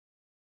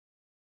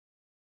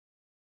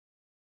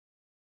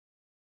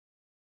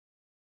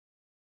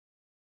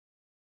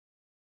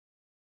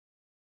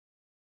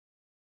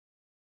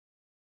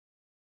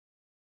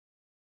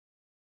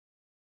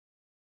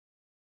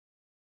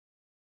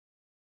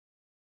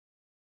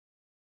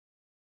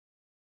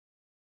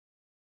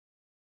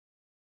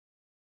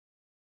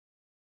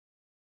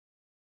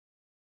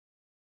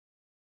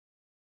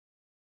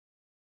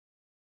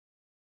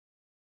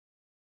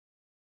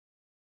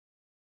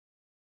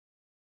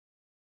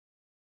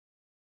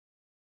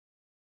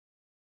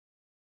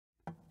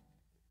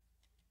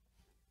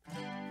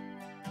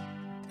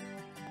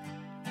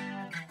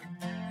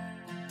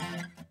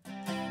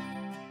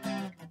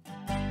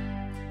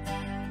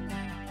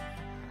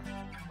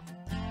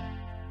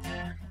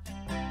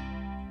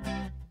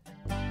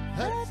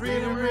Let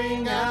freedom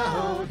ring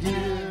out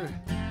here.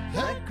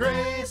 Let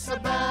grace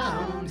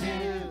abound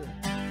here.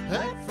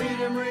 Let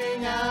freedom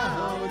ring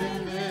out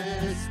in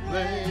this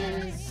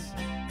place.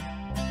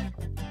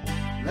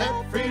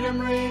 Let freedom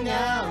ring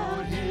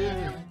out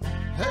here.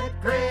 Let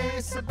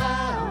grace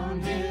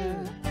abound here.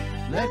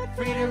 Let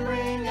freedom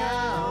ring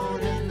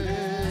out in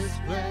this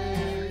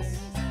place.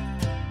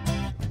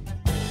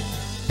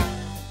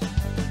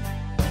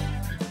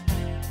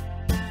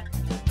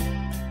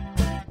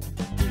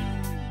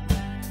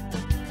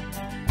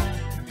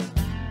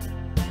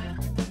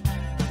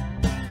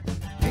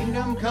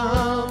 Kingdom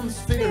come,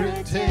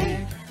 Spirit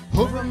take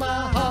over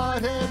my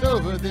heart and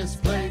over this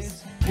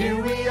place.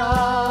 Here we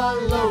are,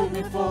 low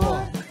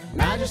before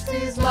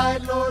Majesty's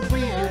light, Lord,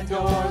 we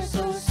adore.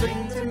 So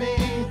sing to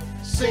me,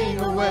 sing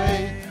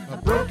away a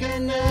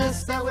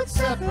brokenness that would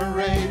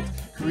separate.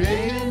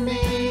 Create in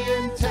me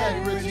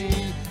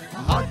integrity, a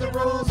heart that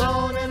rolls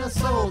on and a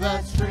soul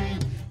that's free.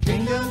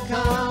 Kingdom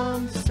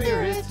come,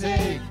 Spirit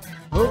take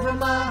over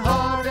my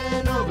heart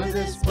and over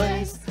this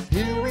place.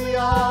 Here we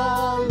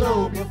are,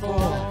 low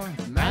before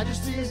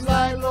Majesty's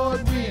light,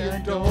 Lord, we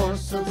adore.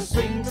 So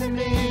sing to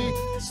me,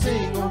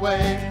 sing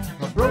away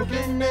a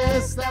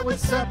brokenness that would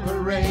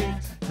separate.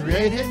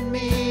 Create in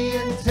me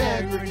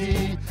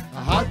integrity,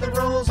 a heart that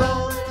rolls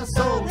on and a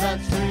soul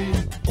that's free.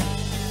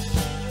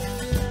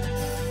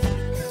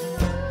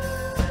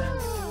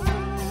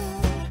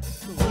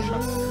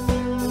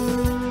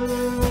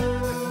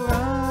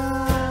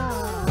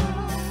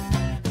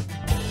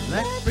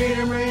 Let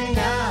freedom ring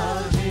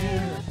out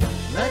here.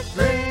 Let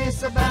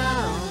grace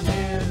abound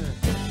here.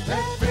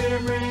 Let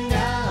freedom ring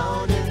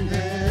out in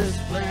this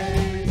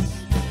place.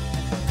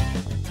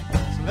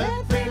 So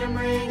let freedom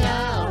ring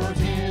out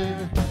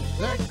here.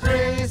 Let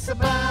grace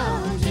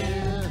abound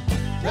here.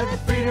 Let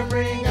freedom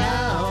ring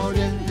out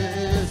in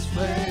this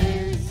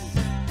place.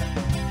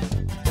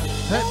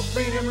 Let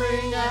freedom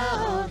ring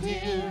out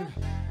here.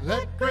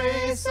 Let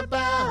grace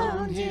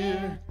abound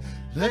here.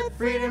 Let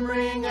freedom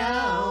ring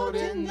out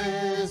in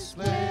this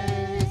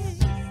place.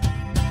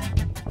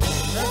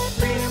 Let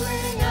freedom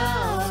ring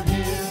out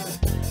here.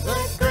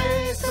 Let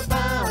grace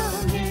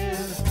abound here.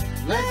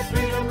 Let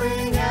freedom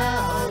ring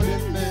out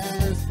in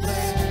this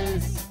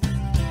place.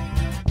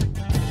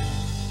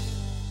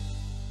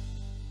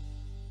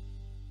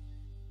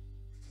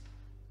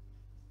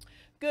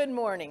 Good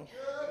morning.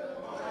 Good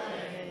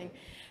morning.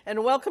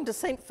 And welcome to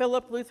St.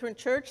 Philip Lutheran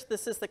Church.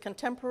 This is the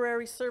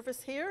contemporary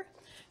service here,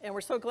 and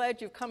we're so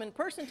glad you've come in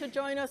person to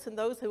join us and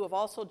those who have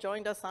also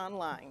joined us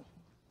online.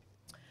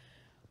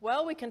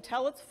 Well, we can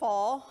tell it's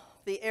fall.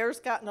 The air's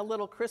gotten a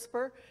little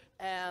crisper,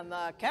 and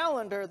the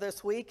calendar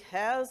this week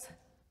has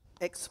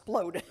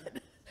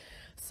exploded.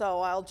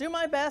 So I'll do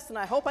my best, and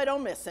I hope I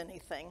don't miss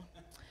anything.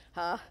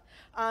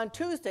 On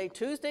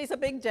Tuesday's a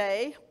big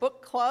day.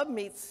 Book club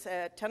meets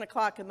at 10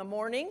 o'clock in the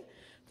morning.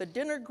 The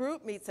dinner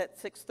group meets at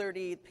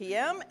 6:30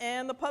 p.m.,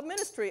 and the pub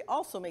ministry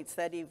also meets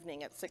that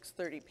evening at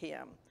 6:30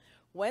 p.m.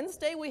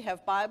 Wednesday, we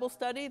have Bible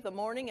study, the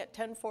morning at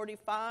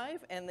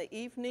 10:45 and the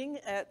evening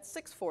at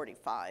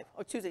 6:45.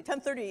 Oh, Tuesday,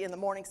 10:30 in the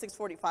morning,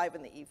 6:45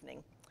 in the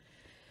evening.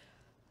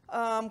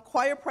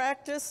 Choir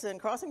practice and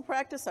crossing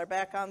practice are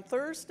back on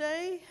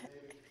Thursday.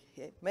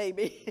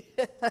 Maybe.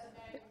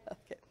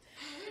 Okay.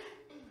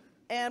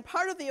 And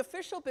part of the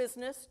official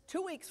business,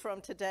 2 weeks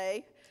from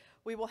today,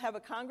 we will have a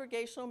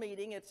congregational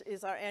meeting. It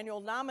is our annual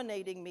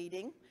nominating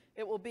meeting.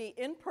 It will be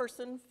in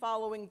person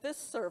following this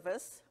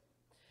service.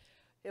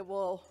 It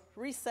will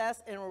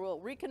recess and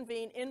we'll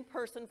reconvene in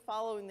person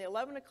following the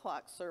 11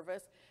 o'clock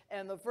service,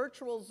 and the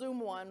virtual Zoom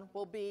one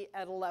will be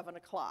at 11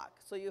 o'clock.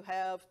 So you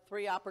have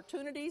 3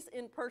 opportunities: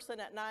 in person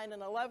at 9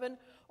 and 11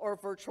 or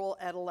virtual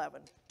at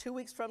 11. 2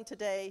 weeks from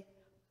today,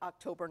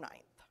 October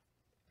 9th.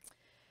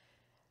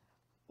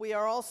 We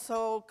are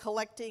also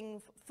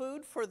collecting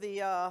food for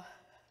the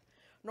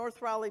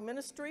North Raleigh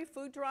Ministry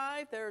food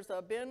drive. There's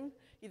a bin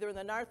either in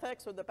the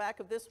narthex or the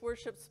back of this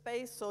worship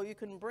space, so you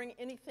can bring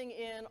anything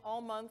in all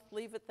month,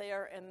 leave it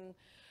there, and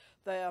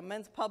the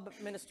men's pub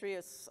ministry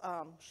is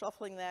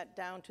shuffling that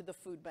down to the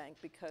food bank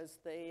because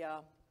they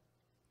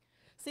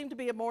seem to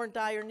be a more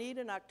dire need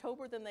in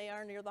October than they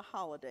are near the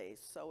holidays.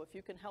 So if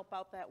you can help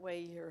out that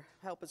way, your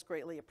help is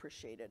greatly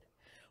appreciated.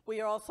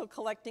 We are also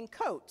collecting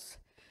coats.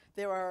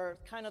 There are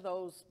kind of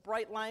those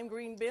bright lime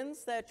green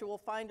bins that you will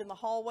find in the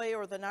hallway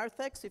or the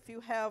narthex. If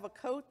you have a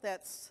coat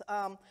that's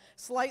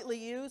slightly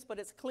used but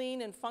it's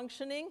clean and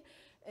functioning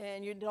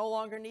and you no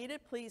longer need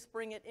it, please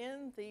bring it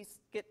in.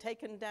 These get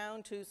taken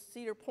down to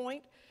Cedar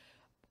Point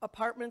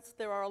apartments.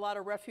 There are a lot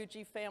of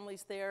refugee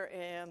families there,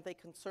 and they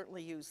can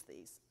certainly use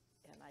these.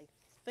 And I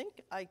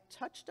think I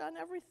touched on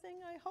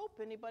everything, I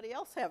hope. Anybody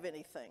else have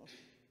anything?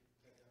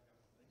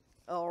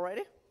 All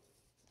righty.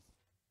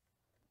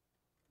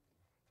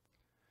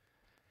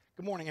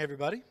 Good morning,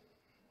 everybody.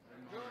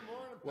 Good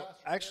morning, Well,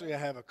 Pastor. actually, I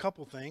have a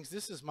couple things.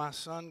 This is my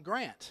son,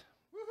 Grant.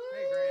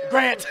 Hey,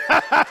 Grant.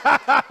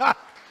 Grant!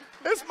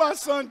 It's my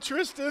son,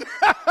 Tristan.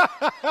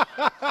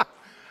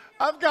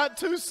 I've got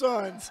 2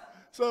 sons.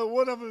 So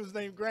one of them is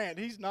named Grant.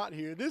 He's not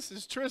here. This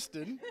is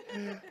Tristan,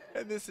 and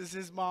this is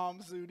his mom,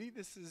 Zudi.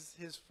 This is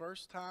his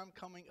first time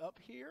coming up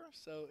here,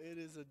 so it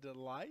is a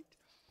delight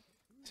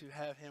to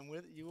have him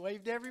with you.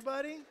 Wave to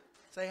everybody.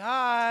 Say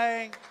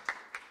hi.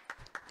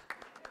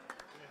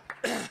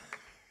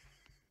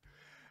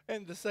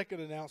 And the second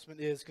announcement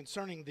is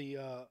concerning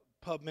the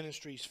Pub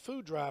Ministries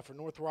food drive for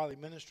North Raleigh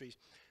Ministries.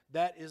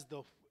 That is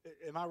the,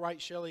 am I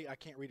right, Shelley? I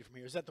can't read it from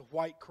here. Is that the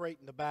white crate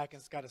in the back and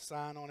it's got a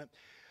sign on it?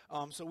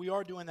 So we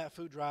are doing that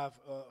food drive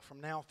from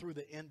now through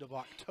the end of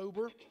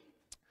October.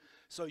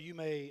 So you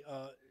may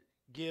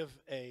give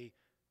a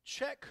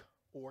check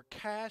or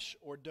cash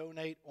or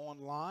donate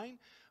online.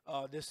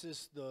 This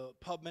is the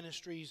Pub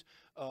Ministries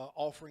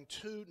offering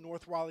to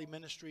North Raleigh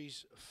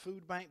Ministries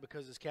Food Bank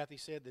because, as Kathy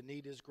said, the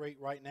need is great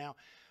right now.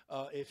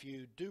 If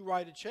you do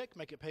write a check,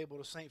 make it payable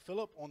to St.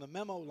 Philip. On the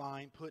memo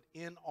line, put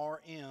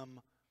NRM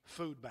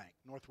Food Bank,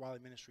 North Raleigh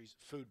Ministries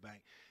Food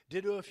Bank.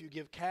 Ditto if you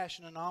give cash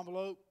in an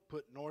envelope,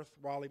 put North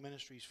Raleigh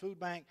Ministries Food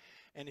Bank.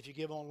 And if you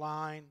give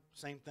online,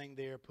 same thing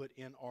there, put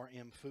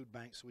NRM Food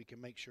Bank so we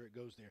can make sure it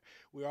goes there.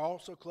 We are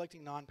also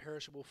collecting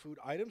non-perishable food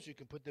items. You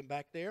can put them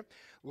back there.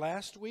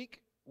 Last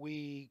week,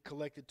 we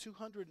collected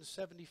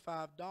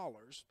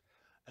 $275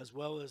 as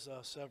well as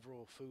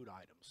several food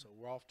items. So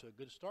we're off to a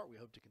good start. We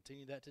hope to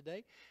continue that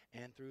today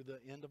and through the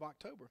end of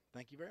October.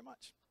 Thank you very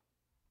much.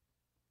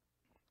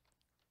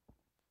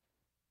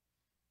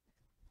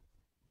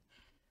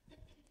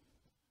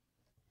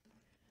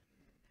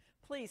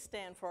 Please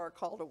stand for our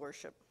call to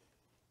worship.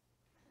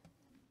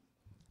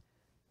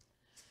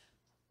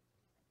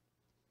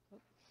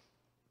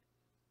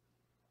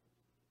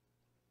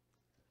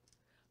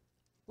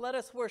 Let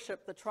us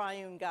worship the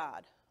triune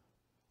God.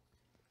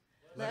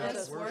 Let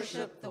us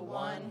worship the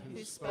one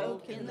who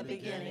spoke in the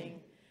beginning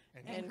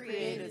and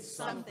created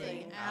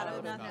something out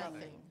of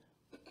nothing.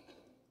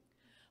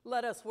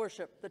 Let us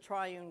worship the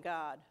triune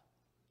God.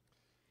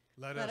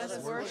 Let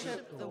us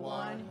worship the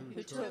one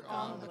who took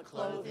on the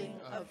clothing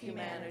of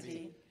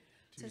humanity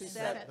to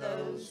set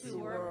those who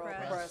were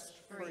oppressed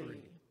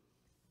free.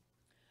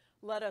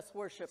 Let us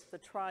worship the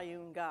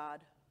triune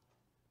God.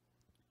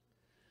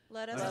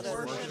 Let us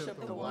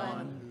worship the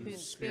one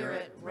whose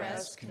spirit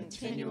rests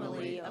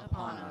continually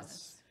upon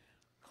us,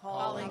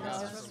 calling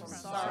us from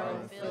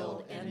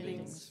sorrow-filled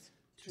endings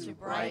to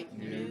bright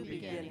new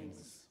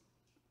beginnings.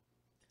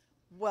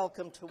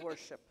 Welcome to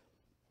worship.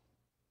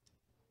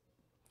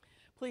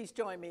 Please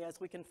join me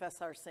as we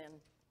confess our sin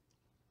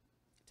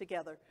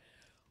together.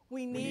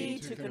 We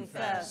need to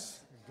confess,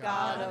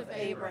 God of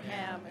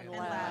Abraham and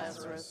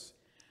Lazarus,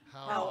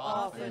 how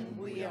often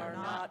we are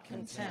not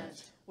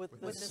content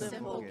with the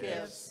simple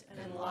gifts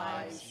and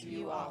lives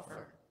you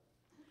offer.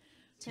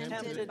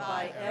 Tempted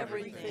by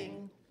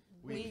everything,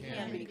 we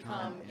can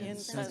become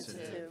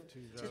insensitive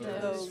to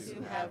those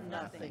who have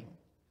nothing.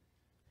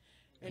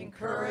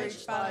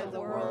 Encouraged by the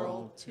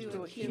world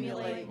to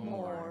accumulate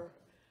more,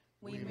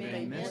 we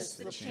may miss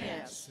the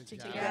chance to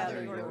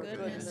gather your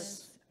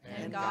goodness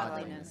and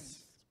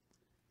godliness.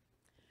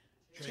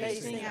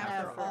 Chasing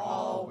after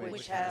all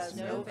which has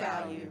no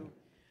value,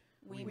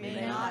 we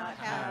may not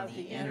have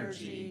the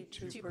energy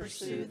to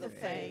pursue the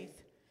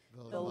faith,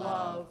 the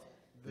love,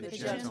 the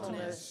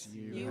gentleness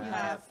you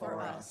have for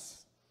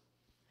us.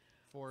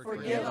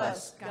 Forgive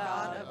us,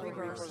 God of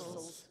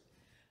reversals.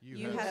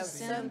 You have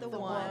sent the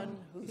one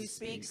who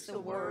speaks the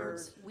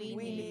words we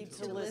need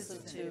to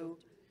listen to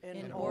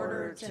in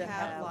order to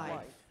have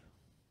life.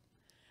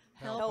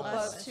 Help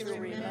us to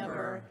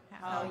remember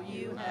how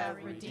you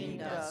have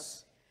redeemed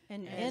us,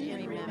 and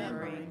in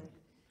remembering,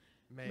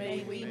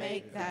 may we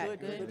make that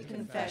good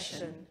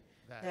confession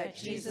that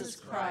Jesus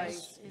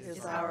Christ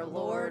is our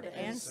Lord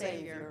and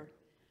Savior,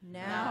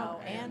 now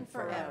and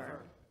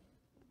forever.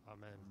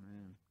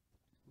 Amen.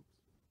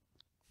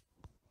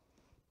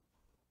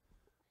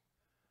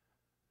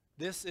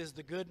 This is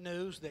the good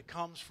news that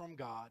comes from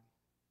God.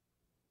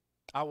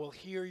 I will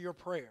hear your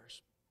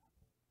prayers.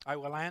 I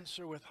will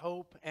answer with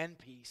hope and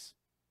peace.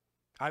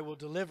 I will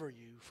deliver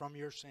you from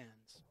your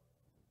sins.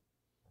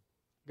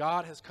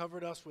 God has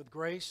covered us with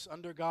grace.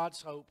 Under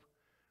God's hope,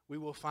 we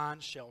will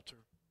find shelter.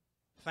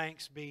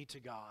 Thanks be to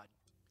God.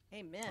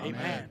 Amen.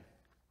 Amen.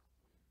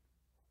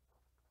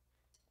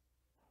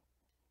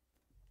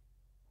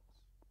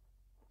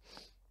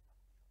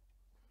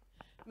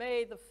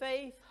 May the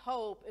faith,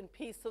 hope, and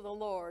peace of the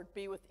Lord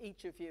be with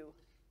each of you.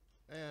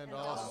 And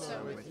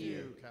also with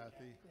you,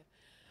 Kathy.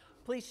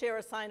 Please share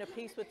a sign of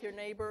peace with your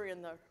neighbor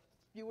and the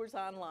viewers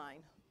online.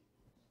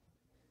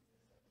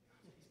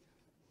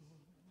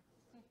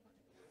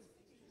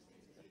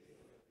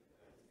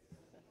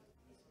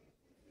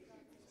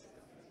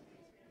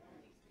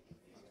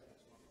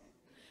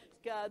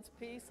 God's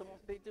peace. I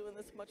won't be doing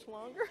this much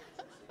longer.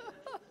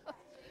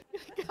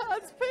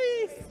 God's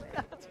peace.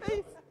 God's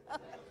peace.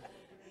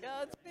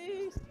 God's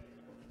peace.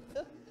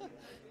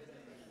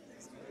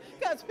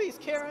 God's peace,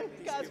 Karen.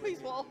 God's peace,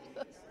 Walt.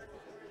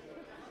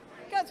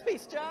 God's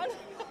peace, John.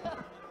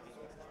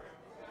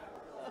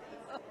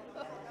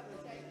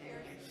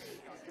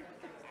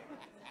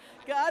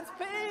 God's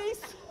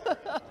peace.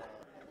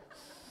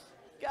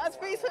 God's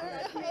peace.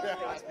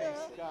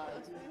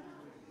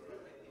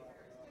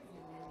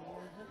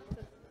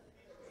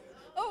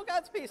 Oh,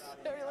 God's peace.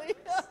 Really?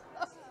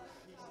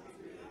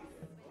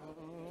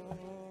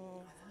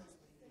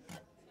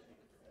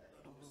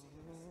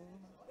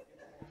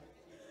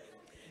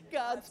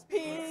 God's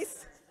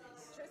peace.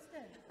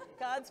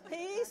 God's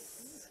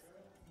peace.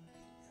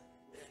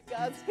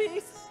 God's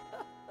peace.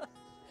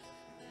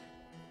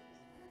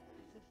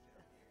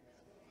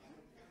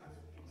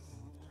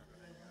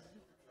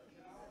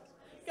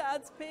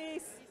 God's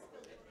peace.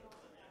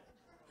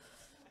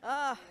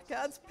 Ah,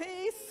 God's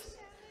peace.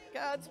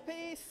 God's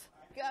peace.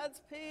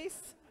 God's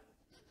peace.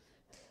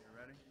 You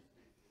ready?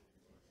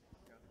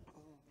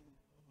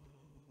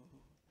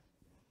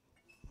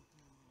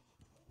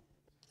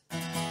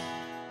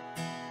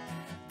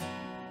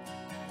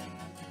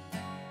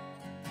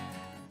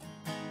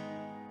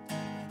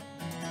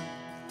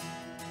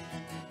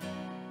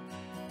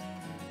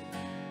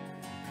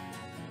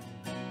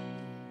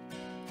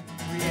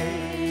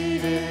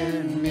 Create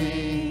in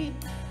me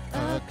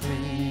a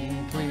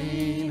clean,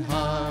 clean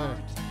heart.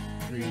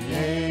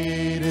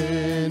 Create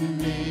in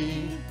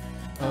me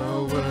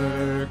a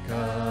work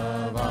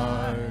of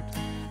art.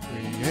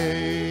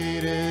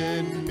 Create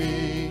in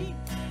me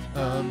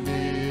a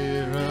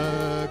miracle.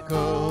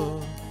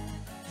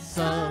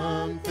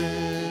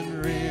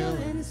 Something real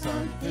and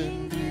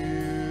something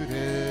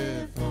beautiful.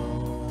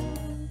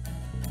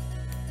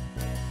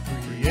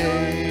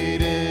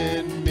 Create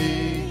in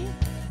me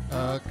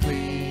a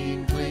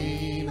clean,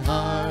 clean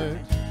heart.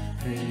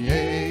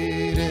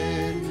 Create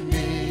in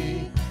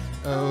me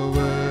a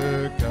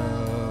work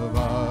of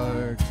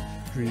art.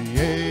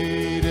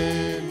 Create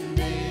in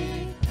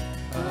me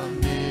a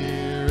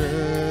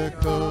miracle.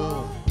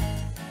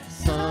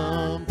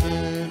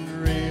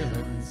 Something real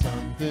and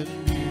something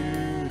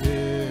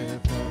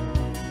beautiful.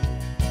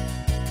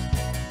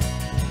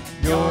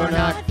 You're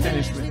not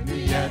finished with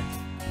me yet.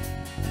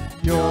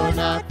 You're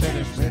not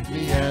finished with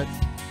me yet.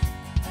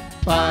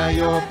 By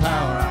your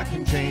power I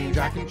can change,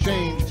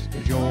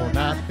 'cause you're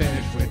not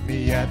finished with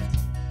me yet.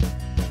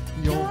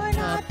 You're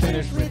not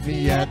finished with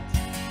me yet.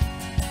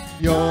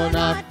 You're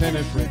not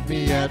finished with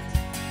me yet.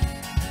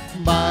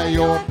 By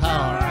your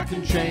power I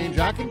can change,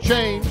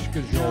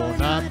 'cause you're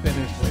not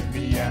finished with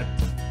me yet.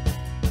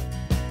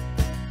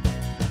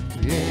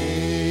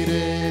 Create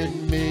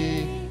in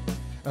me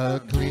a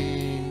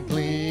clean,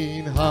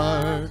 clean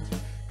heart.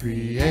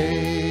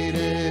 Create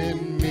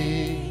in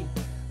me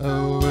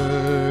a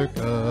work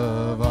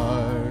of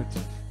art.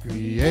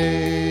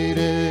 Create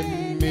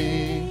in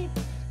me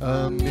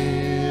a miracle.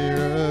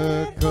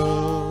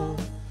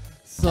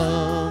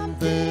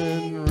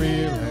 Something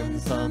real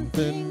and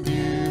something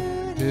beautiful.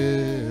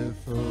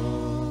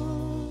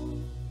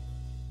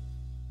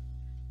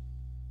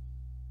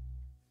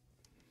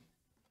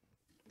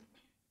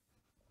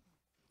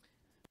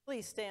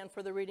 Please stand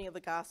for the reading of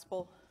the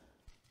gospel.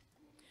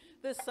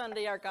 This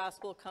Sunday, our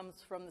gospel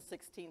comes from the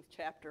 16th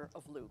chapter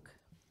of Luke.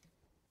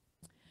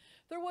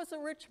 There was a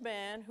rich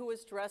man who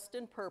was dressed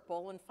in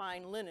purple and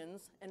fine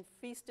linens and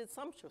feasted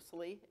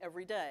sumptuously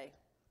every day.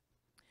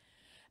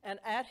 And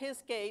at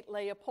his gate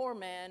lay a poor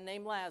man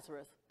named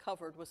Lazarus,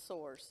 covered with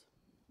sores,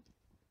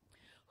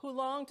 who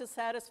longed to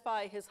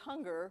satisfy his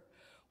hunger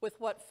with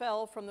what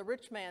fell from the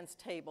rich man's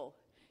table.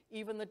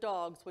 Even the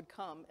dogs would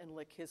come and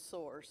lick his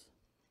sores.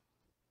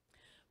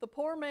 The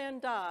poor man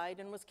died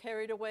and was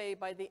carried away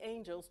by the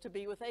angels to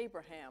be with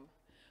Abraham.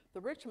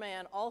 The rich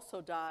man also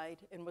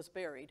died and was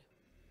buried.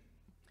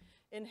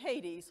 In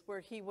Hades, where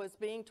he was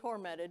being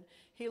tormented,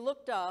 he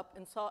looked up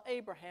and saw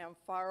Abraham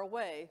far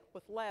away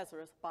with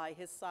Lazarus by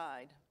his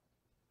side.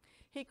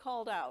 He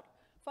called out,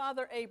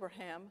 "Father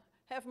Abraham,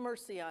 have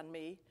mercy on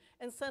me,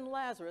 and send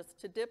Lazarus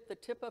to dip the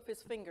tip of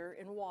his finger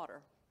in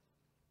water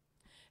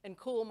and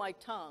cool my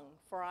tongue,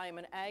 for I am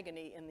in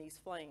agony in these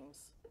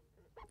flames."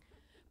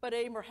 But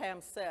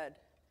Abraham said,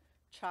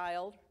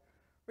 "Child,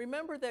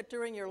 remember that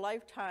during your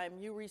lifetime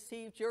you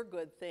received your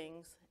good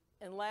things,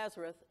 and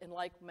Lazarus in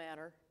like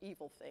manner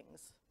evil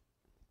things.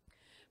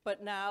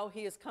 But now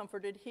he is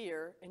comforted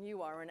here, and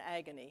you are in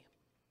agony.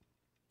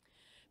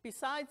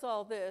 Besides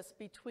all this,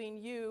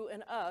 between you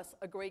and us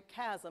a great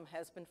chasm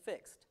has been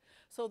fixed,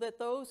 so that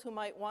those who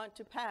might want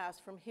to pass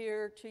from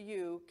here to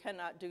you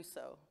cannot do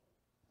so,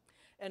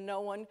 and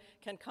no one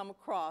can come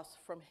across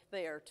from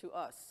there to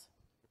us."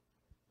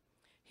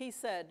 He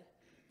said,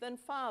 "Then,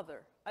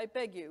 Father, I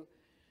beg you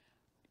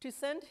to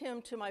send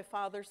him to my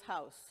father's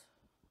house,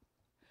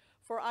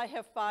 for I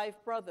have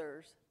 5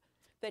 brothers,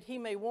 that he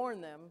may warn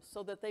them,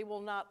 so that they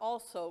will not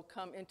also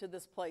come into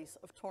this place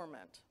of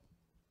torment."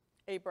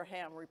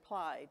 Abraham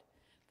replied,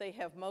 "They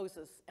have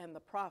Moses and the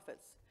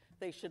prophets.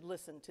 They should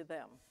listen to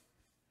them."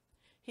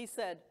 He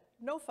said,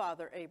 "No,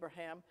 Father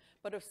Abraham,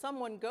 but if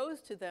someone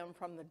goes to them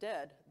from the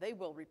dead, they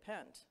will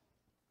repent."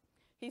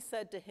 He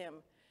said to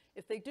him,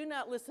 "If they do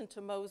not listen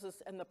to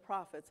Moses and the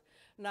prophets,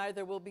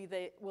 neither will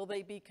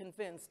they be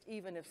convinced,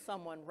 even if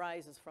someone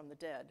rises from the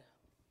dead."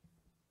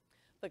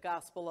 The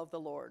Gospel of the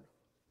Lord.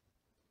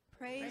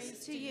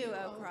 Praise to you,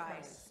 O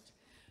Christ.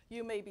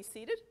 You may be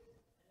seated.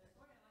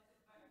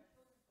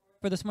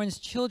 for this morning's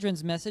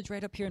children's message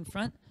right up here in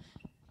front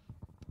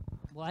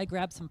while I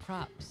grab some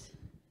props.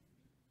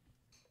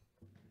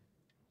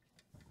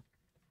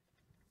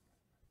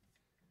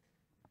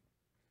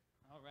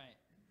 All right.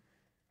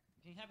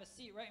 You can have a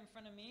seat right in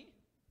front of me.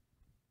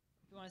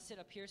 If you want to sit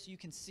up here so you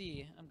can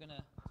see, I'm going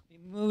to be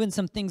moving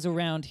some things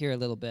around here a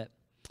little bit.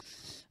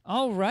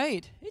 All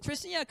right. Hey,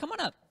 Tristan, yeah, come on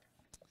up.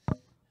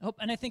 Oh,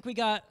 and I think we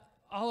got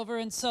Oliver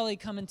and Sully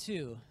coming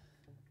too,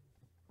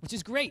 which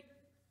is great.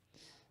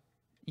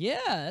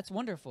 Yeah, that's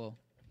wonderful.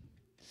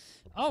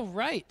 All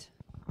right.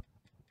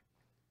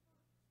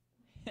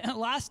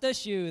 Lost a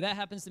shoe. That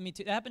happens to me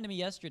too. That happened to me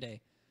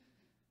yesterday.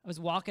 I was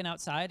walking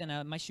outside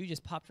and my shoe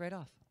just popped right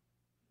off.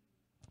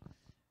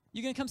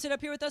 You gonna come sit up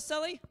here with us,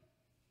 Sully?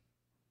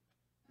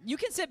 You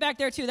can sit back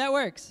there too. That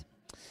works.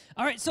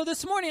 All right, so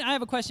this morning I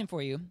have a question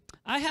for you.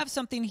 I have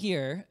something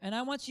here, and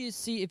I want you to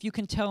see if you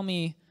can tell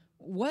me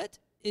what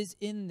is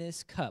in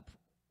this cup.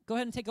 Go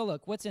ahead and take a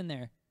look. What's in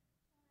there?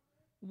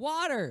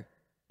 Water.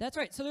 That's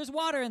right. So there's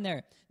water in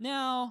there.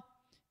 Now,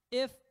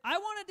 if I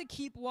wanted to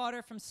keep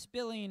water from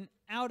spilling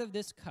out of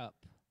this cup,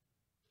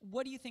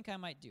 what do you think I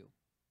might do?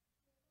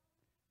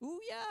 Ooh,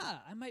 yeah,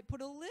 I might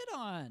put a lid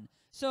on.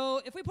 So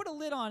if we put a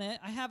lid on it,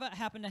 I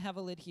happen to have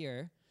a lid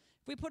here.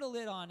 If we put a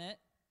lid on it,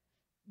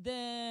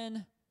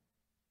 then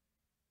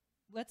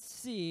let's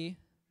see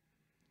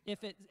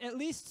if it at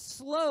least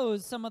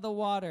slows some of the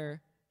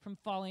water from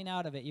falling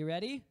out of it. You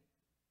ready?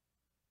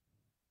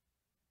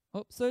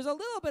 Oh, so there's a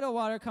little bit of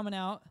water coming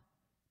out,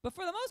 but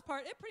for the most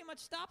part, it pretty much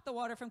stopped the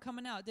water from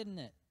coming out, didn't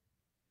it?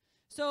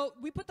 So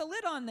we put the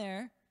lid on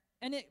there,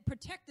 and it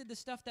protected the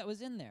stuff that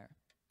was in there.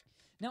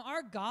 Now,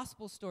 our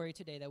gospel story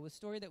today, that was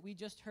story that we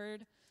just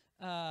heard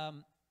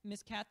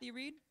Miss Kathy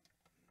read,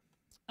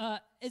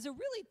 is a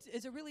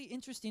really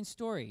interesting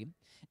story,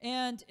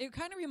 and it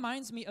kind of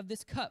reminds me of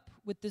this cup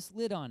with this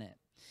lid on it,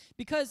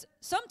 because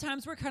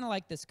sometimes we're kind of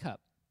like this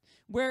cup,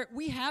 where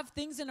we have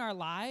things in our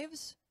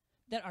lives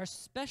that are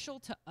special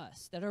to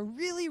us, that are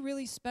really,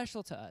 really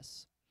special to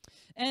us.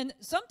 And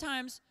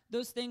sometimes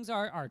those things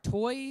are our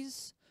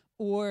toys,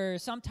 or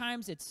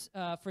sometimes it's,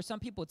 for some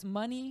people, it's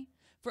money.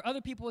 For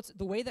other people, it's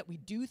the way that we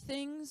do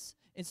things.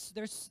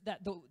 There's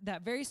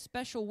that very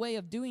special way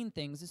of doing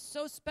things is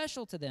so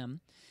special to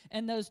them.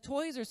 And those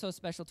toys are so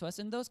special to us,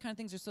 and those kind of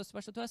things are so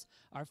special to us.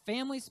 Our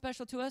family's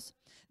special to us,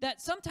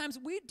 that sometimes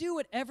we do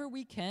whatever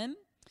we can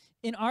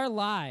in our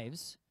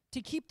lives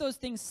to keep those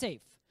things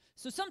safe.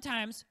 So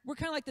sometimes we're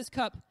kind of like this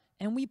cup,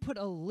 and we put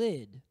a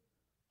lid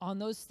on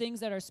those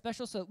things that are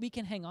special so that we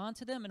can hang on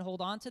to them and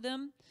hold on to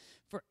them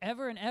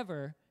forever and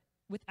ever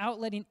without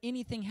letting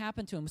anything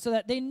happen to them, so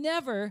that they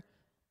never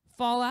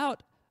fall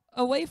out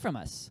away from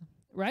us,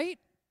 right?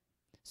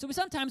 So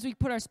sometimes we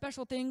put our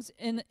special things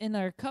in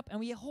our cup, and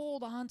we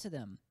hold on to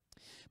them.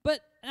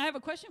 But I have a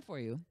question for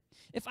you.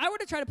 If I were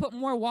to try to put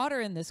more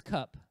water in this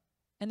cup,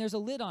 and there's a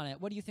lid on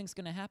it, what do you think is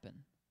going to happen?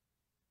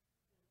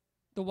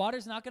 The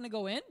water's not going to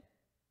go in?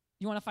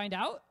 You want to find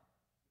out?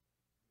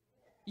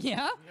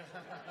 Yeah?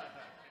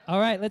 All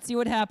right, let's see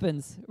what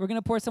happens. We're going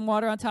to pour some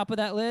water on top of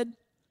that lid.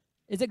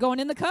 Is it going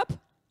in the cup?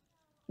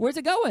 Where's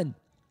it going?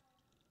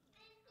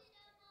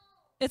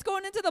 It's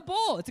going into the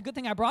bowl. It's a good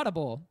thing I brought a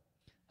bowl.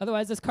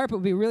 Otherwise, this carpet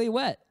would be really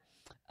wet.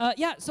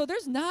 Yeah, so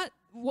there's none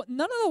of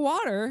the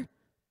water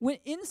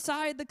went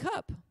inside the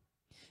cup.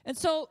 And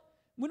so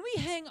when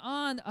we hang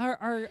on,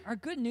 our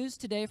good news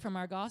today from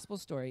our gospel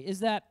story is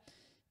that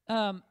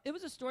it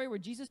was a story where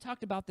Jesus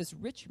talked about this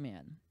rich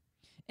man.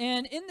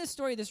 And in this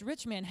story, this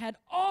rich man had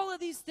all of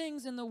these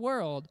things in the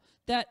world,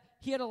 that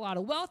he had a lot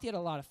of wealth, he had a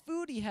lot of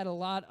food, he had a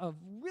lot of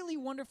really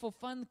wonderful,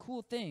 fun,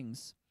 cool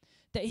things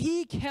that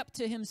he kept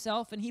to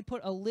himself, and he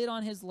put a lid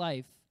on his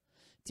life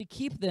to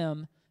keep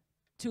them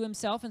to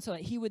himself, and so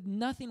that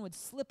nothing would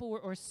slip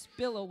or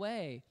spill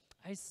away.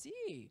 I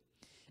see.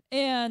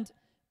 And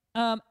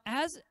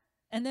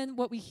then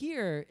what we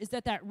hear is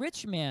that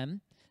rich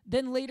man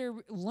then later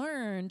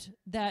learned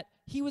that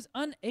he was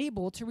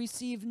unable to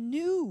receive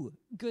new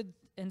good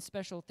and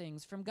special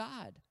things from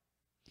God.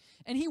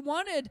 And he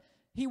wanted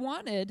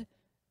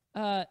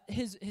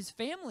his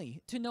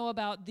family to know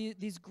about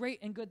these great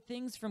and good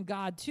things from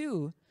God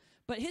too,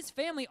 but his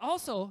family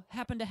also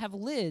happened to have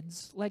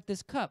lids like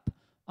this cup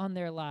on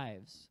their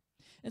lives.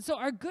 And so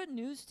our good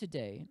news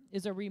today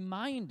is a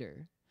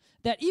reminder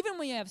that even when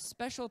we have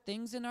special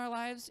things in our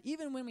lives,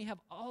 even when we have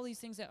all these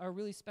things that are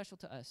really special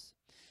to us,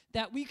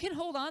 that we can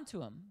hold on to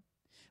them,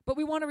 but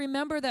we want to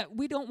remember that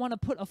we don't want to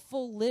put a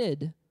full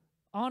lid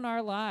on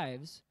our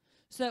lives,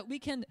 so that we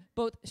can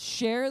both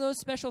share those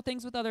special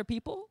things with other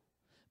people,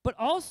 but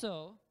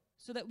also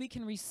so that we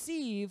can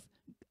receive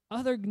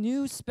other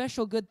new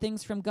special good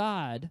things from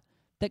God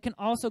that can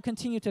also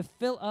continue to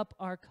fill up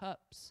our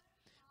cups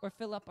or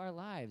fill up our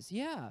lives.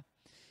 Yeah.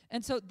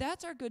 And so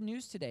that's our good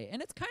news today.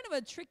 And it's kind of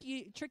a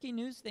tricky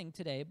news thing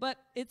today, but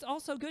it's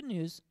also good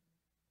news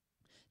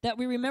that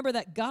we remember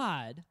that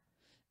God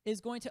is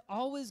going to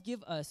always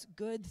give us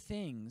good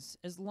things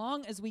as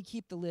long as we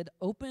keep the lid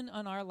open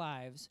on our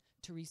lives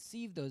to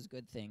receive those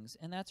good things.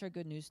 And that's our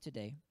good news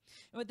today.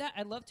 And with that,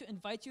 I'd love to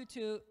invite you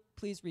to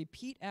please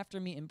repeat after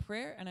me in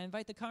prayer, and I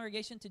invite the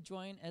congregation to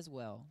join as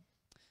well.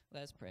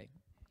 Let's pray.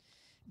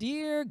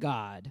 Dear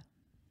God,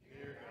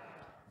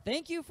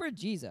 thank you for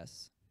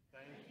Jesus,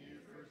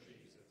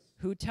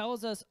 who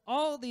tells us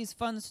all these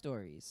fun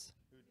stories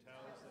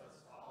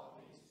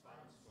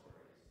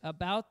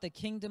about the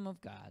kingdom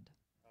of God.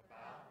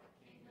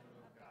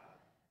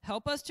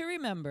 Help us to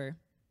remember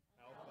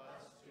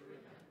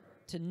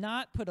to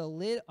not put a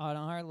lid on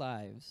our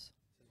lives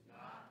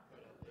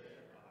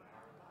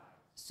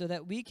so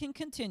that we can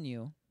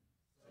continue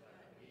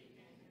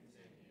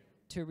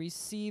to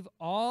receive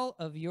all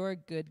of your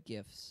good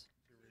gifts.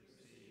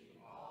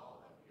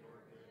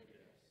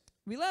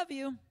 We love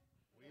you.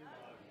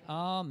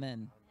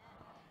 Amen.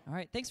 All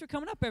right, thanks for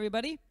coming up,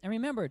 everybody. And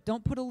remember,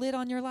 don't put a lid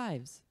on your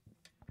lives.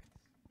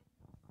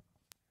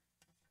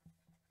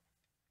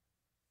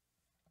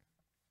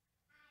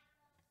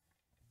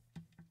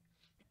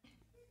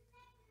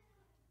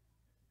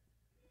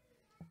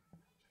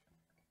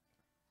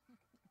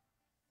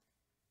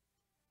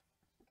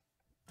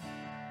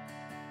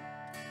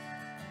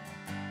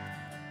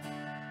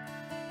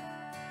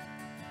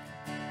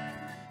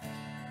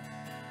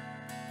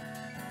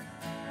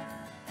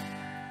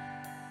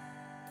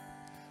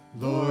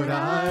 Lord,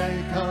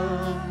 I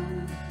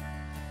come,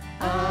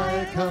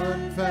 I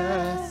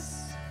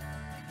confess,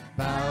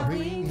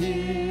 bowing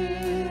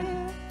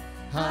here,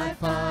 I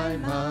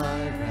find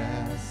my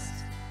rest.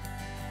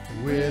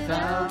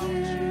 Without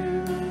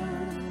you,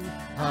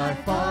 I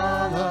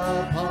fall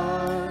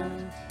apart.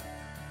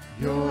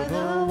 You're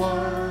the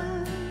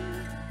one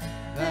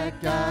that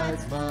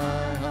guides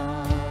my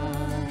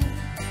heart.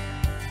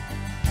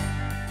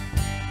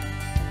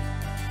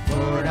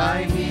 Lord,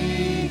 I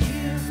need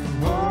you,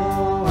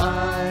 oh,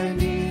 I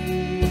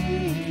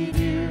need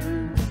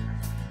you.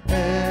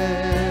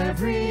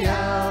 Every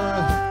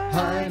hour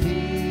I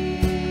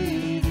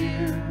need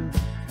you.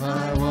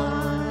 My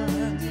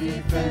one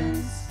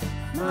defense,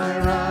 my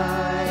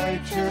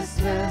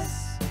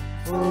righteousness.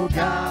 Oh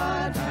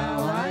God,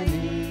 how I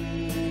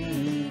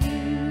need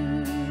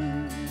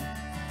you.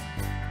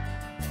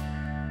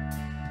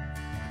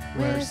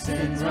 Where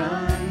sin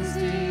runs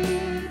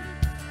deep,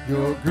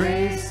 your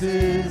grace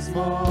is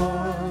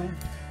more.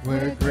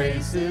 Where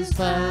grace is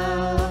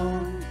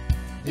found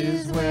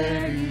is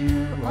where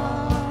you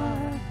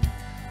are.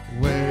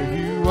 Where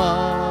you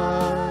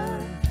are,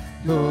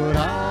 Lord,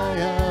 I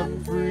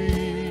am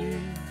free.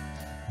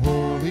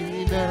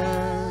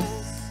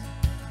 Holiness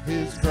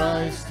is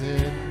Christ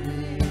in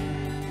me.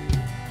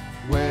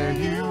 Where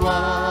you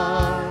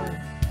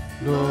are,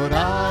 Lord,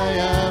 I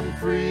am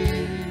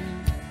free.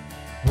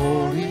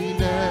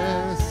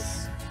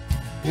 Holiness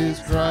is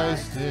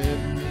Christ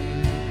in me.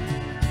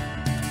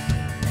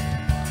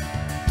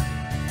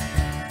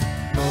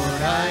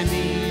 Lord, I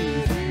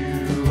need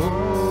you,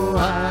 oh,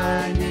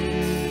 I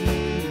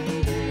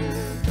need you.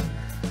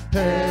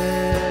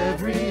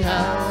 Every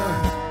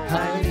hour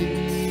I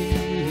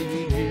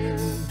need you.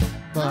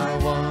 My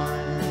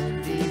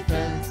one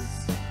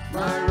defense,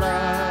 my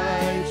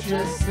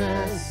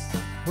righteousness.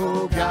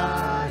 Oh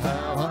God,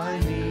 how I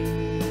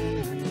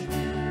need you.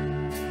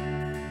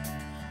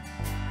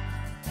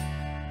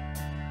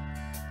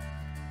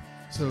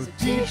 So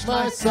teach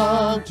my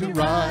song to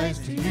rise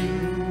to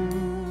you.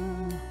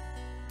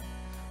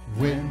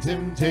 When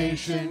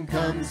temptation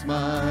comes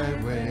my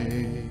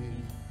way,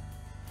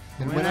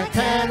 and when I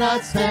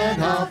cannot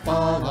stand, I'll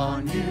fall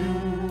on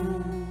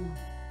you.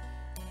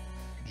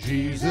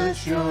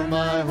 Jesus, you're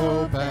my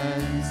hope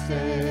and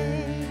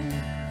stay.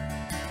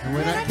 And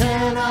when I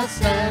cannot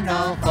stand,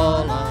 I'll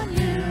fall on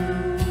you.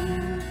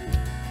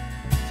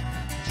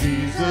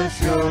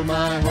 Jesus, you're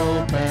my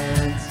hope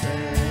and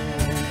stay.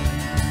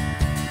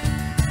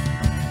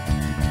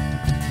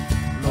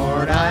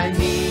 Lord, I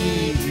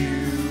need you.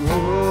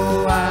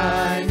 Oh,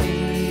 I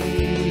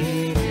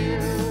need you.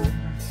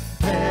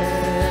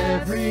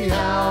 Every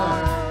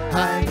hour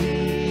I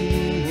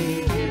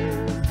need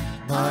you.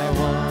 My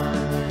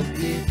one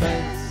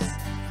defense,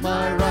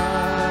 my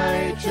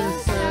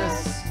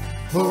righteousness.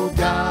 Oh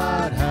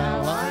God,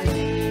 how I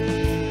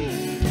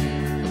need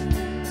you.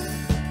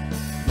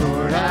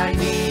 Lord, I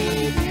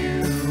need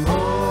you.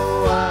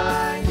 Oh,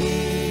 I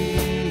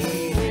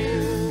need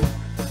you.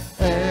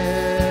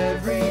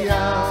 Every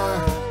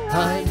hour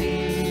I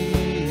need.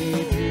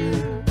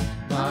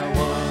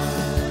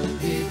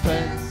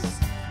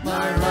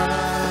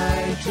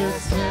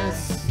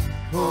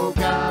 Oh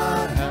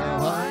God,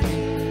 how I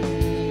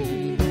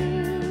need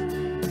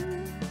you.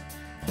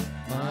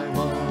 My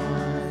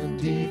one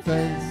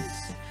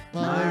defense,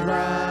 my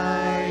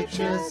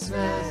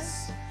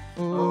righteousness.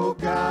 Oh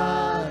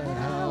God,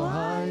 how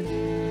I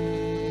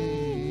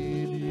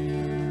need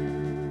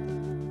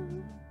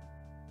you.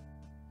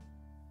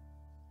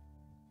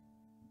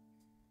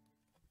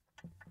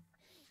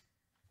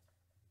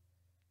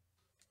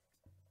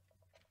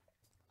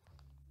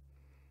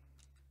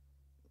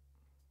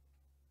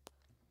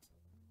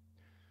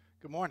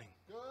 Good morning.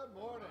 Good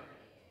morning.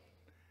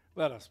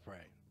 Let us pray.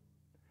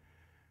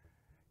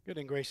 Good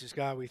and gracious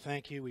God, we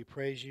thank you, we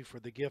praise you for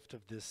the gift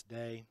of this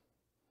day,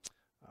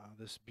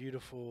 this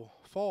beautiful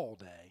fall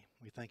day.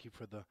 We thank you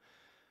for the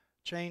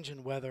change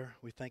in weather.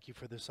 We thank you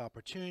for this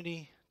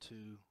opportunity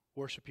to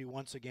worship you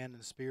once again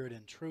in spirit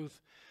and truth,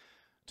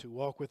 to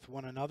walk with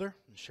one another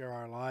and share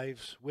our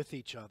lives with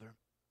each other.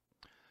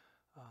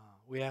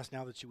 We ask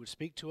now that you would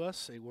speak to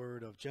us a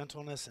word of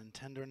gentleness and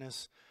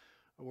tenderness,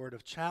 a word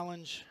of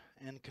challenge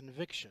and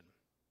conviction,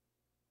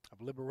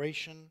 of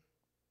liberation,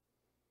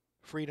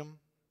 freedom,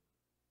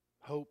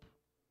 hope,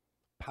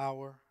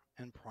 power,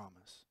 and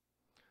promise.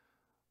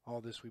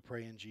 All this we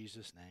pray in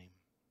Jesus' name.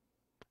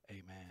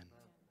 Amen.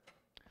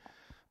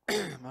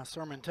 My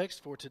sermon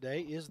text for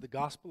today is the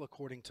Gospel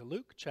according to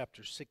Luke,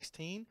 chapter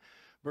 16,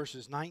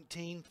 verses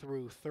 19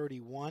 through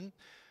 31.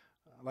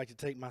 I'd like to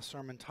take my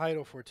sermon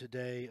title for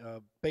today,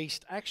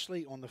 based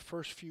actually on the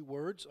first few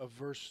words of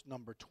verse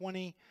number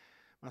 20.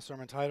 My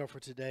sermon title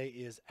for today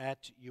is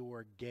At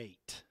Your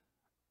Gate.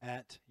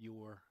 At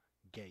Your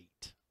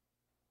Gate.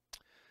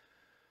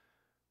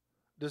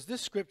 Does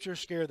this scripture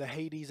scare the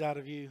Hades out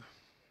of you?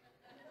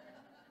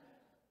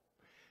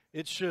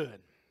 It should.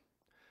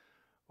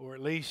 Or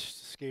at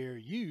least scare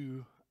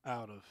you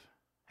out of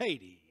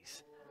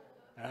Hades.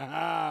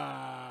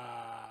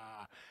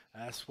 Ah,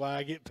 that's why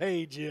I get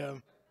paid,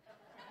 Jim.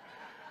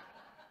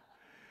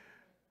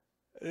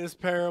 This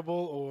parable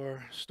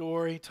or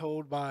story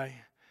told by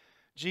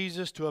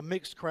Jesus to a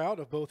mixed crowd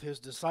of both his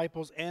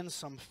disciples and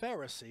some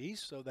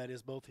Pharisees, so that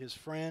is both his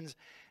friends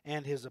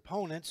and his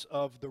opponents,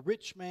 of the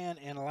rich man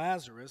and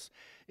Lazarus,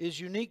 is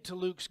unique to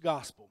Luke's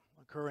gospel,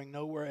 occurring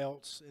nowhere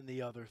else in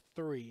the other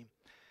three.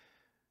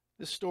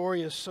 This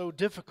story is so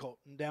difficult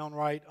and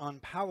downright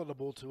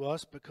unpalatable to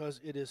us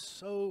because it is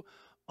so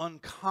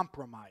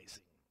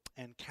uncompromising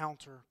and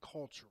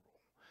countercultural.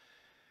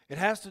 It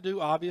has to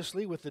do,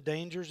 obviously, with the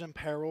dangers and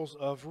perils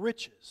of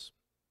riches,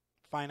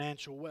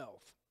 financial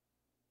wealth,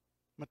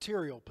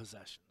 material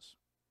possessions,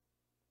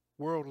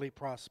 worldly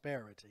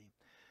prosperity.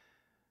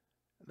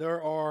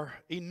 There are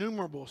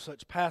innumerable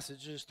such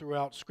passages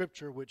throughout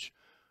Scripture which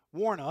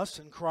warn us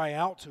and cry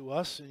out to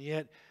us, and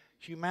yet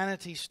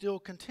humanity still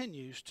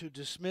continues to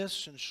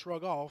dismiss and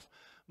shrug off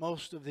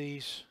most of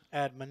these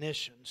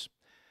admonitions.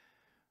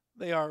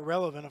 They are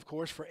relevant, of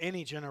course, for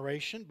any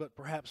generation, but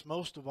perhaps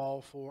most of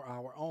all for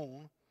our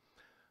own,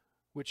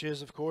 which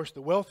is, of course,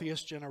 the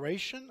wealthiest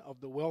generation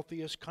of the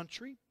wealthiest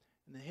country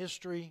in the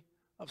history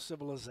of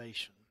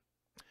civilization,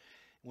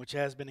 which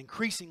has been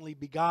increasingly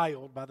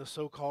beguiled by the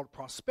so-called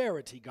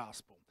prosperity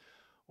gospel,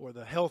 or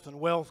the health and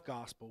wealth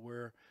gospel,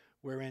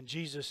 wherein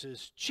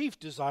Jesus' chief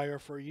desire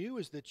for you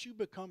is that you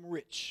become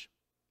rich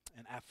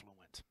and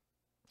affluent.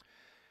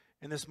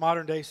 In this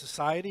modern-day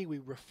society, we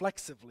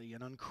reflexively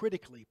and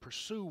uncritically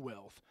pursue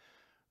wealth,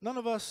 none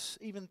of us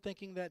even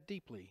thinking that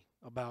deeply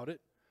about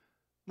it,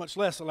 much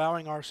less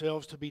allowing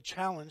ourselves to be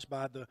challenged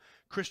by the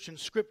Christian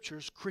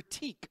Scripture's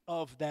critique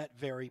of that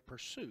very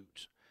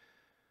pursuit.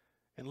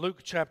 In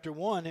Luke chapter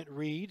 1, it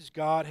reads,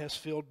 God has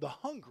filled the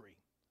hungry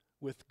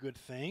with good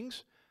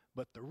things,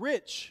 but the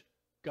rich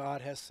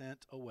God has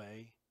sent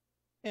away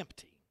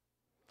empty.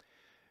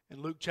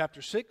 In Luke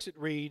chapter 6, it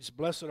reads,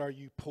 Blessed are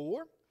you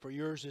poor, for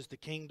yours is the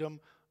kingdom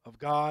of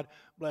God.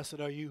 Blessed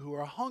are you who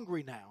are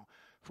hungry now,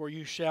 for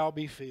you shall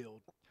be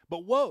filled.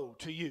 But woe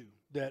to you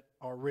that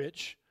are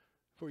rich,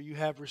 for you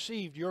have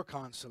received your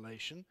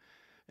consolation.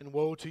 And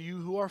woe to you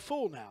who are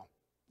full now,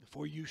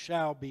 for you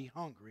shall be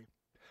hungry.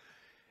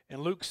 In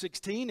Luke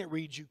 16, it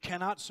reads, You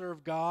cannot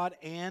serve God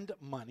and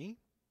money.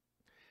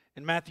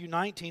 In Matthew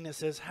 19, it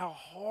says, How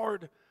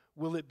hard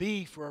will it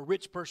be for a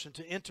rich person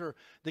to enter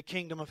the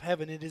kingdom of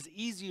heaven? It is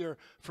easier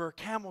for a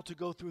camel to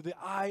go through the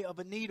eye of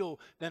a needle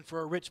than for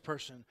a rich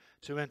person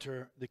to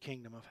enter the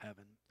kingdom of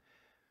heaven.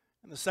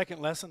 And the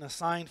second lesson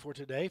assigned for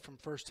today from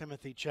 1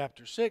 Timothy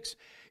chapter 6,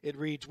 it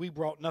reads, We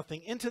brought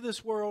nothing into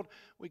this world.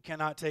 We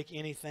cannot take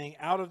anything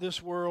out of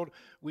this world.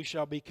 We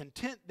shall be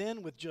content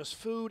then with just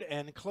food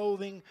and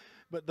clothing.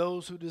 But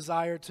those who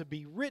desire to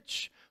be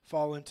rich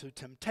fall into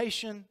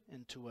temptation,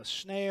 into a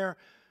snare,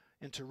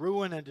 into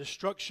ruin and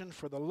destruction.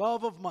 For the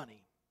love of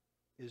money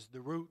is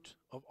the root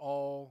of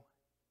all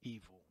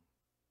evil.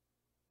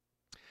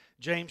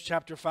 James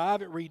chapter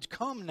 5, it reads,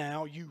 Come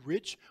now, you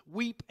rich,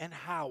 weep and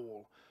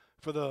howl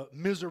for the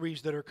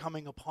miseries that are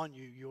coming upon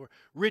you. Your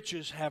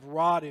riches have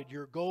rotted,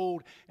 your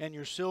gold and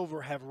your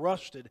silver have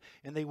rusted,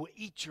 and they will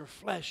eat your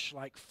flesh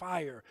like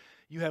fire.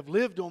 You have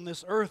lived on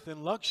this earth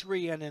in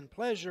luxury and in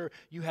pleasure.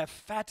 You have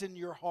fattened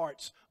your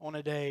hearts on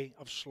a day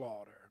of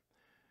slaughter.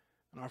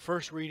 And our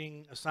first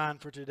reading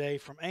assigned for today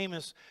from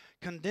Amos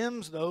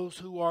condemns those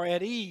who are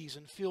at ease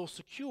and feel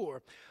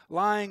secure,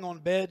 lying on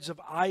beds of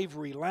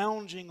ivory,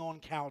 lounging on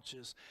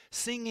couches,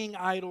 singing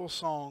idle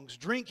songs,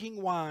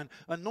 drinking wine,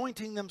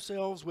 anointing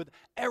themselves with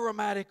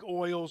aromatic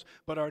oils,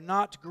 but are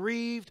not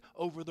grieved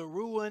over the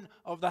ruin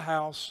of the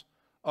house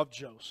of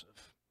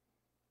Joseph.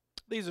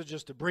 These are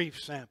just a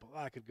brief sample.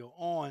 I could go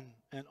on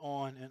and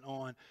on and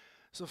on.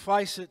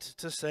 Suffice it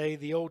to say,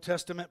 the Old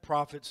Testament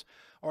prophets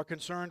are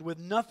concerned with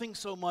nothing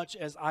so much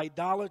as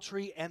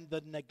idolatry and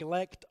the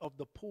neglect of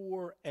the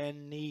poor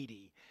and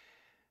needy.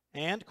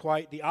 and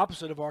quite the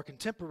opposite of our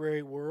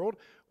contemporary world,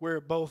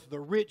 where both the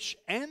rich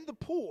and the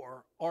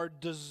poor are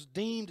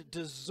deemed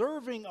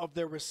deserving of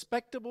their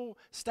respectable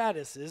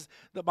statuses,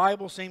 the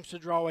Bible seems to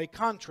draw a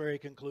contrary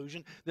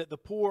conclusion, that the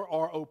poor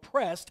are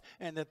oppressed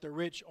and that the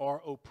rich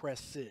are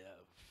oppressive.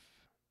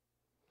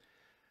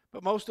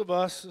 But most of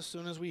us, as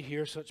soon as we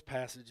hear such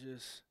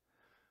passages,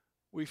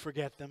 we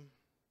forget them.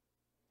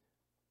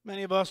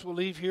 Many of us will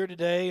leave here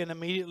today and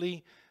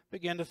immediately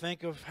begin to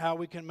think of how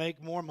we can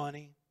make more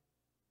money,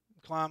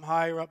 climb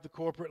higher up the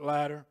corporate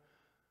ladder,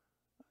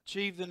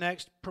 achieve the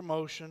next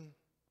promotion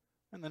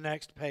and the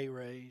next pay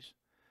raise.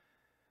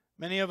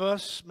 Many of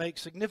us make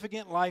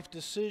significant life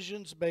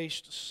decisions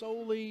based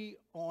solely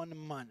on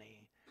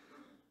money.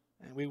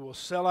 And we will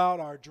sell out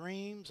our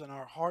dreams and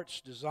our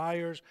heart's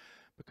desires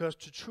because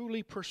to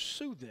truly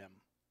pursue them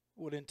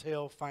would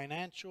entail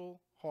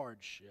financial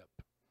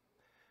hardship.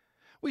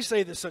 We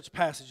say that such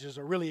passages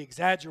are really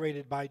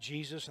exaggerated by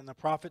Jesus and the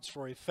prophets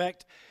for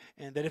effect,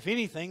 and that if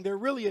anything, they're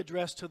really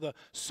addressed to the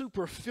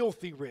super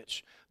filthy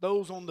rich,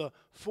 those on the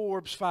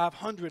Forbes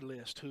 500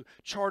 list who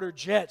charter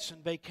jets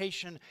and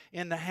vacation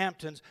in the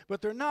Hamptons,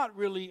 but they're not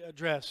really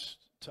addressed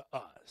to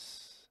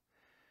us.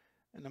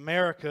 In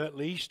America, at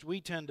least, we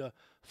tend to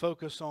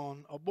focus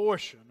on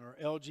abortion or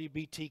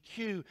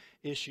LGBTQ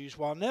issues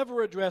while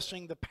never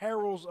addressing the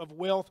perils of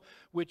wealth,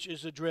 which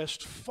is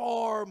addressed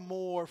far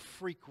more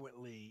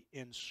frequently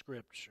in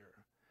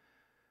Scripture.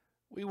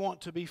 We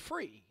want to be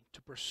free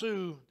to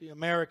pursue the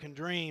American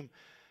dream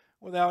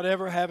without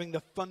ever having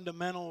the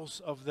fundamentals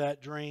of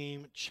that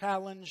dream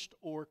challenged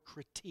or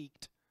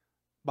critiqued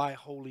by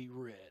Holy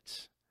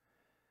Writ.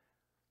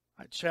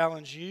 I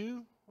challenge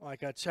you,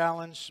 like I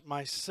challenge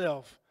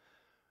myself,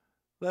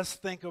 let's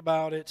think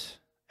about it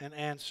and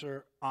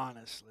answer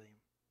honestly.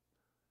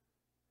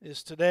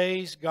 Is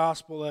today's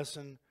gospel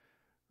lesson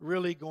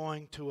really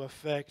going to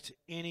affect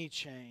any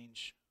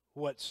change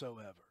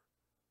whatsoever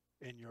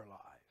in your life?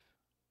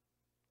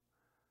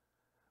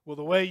 Will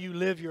the way you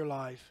live your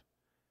life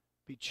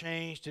be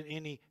changed in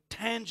any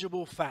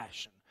tangible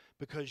fashion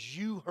because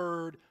you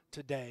heard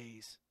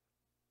today's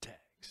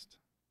text?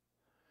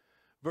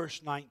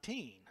 Verse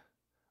 19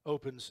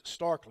 opens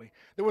starkly.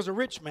 There was a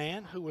rich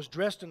man who was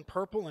dressed in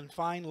purple and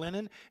fine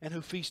linen and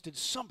who feasted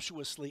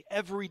sumptuously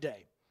every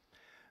day.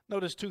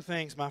 Notice two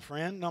things, my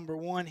friend. Number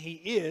one, he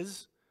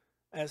is,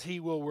 as he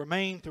will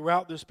remain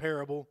throughout this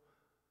parable,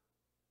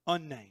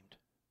 unnamed.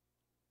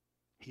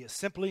 He is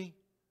simply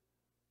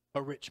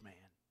a rich man.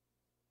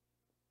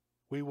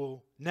 We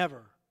will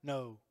never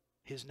know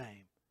his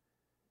name.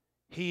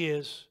 He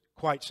is,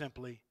 quite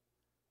simply,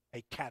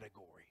 a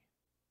category.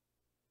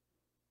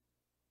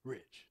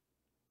 Rich.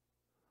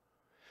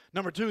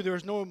 Number two, there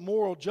is no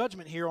moral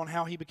judgment here on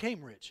how he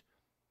became rich.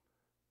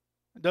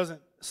 It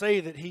doesn't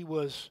say that he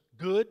was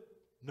good,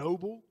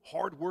 noble,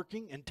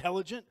 hardworking,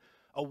 intelligent,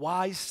 a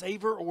wise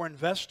saver or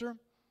investor.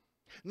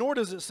 Nor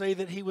does it say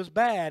that he was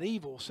bad,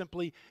 evil,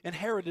 simply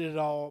inherited it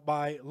all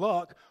by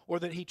luck, or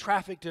that he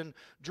trafficked in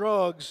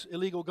drugs,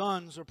 illegal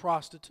guns, or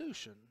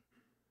prostitution.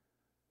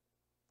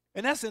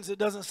 In essence, it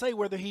doesn't say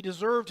whether he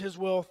deserved his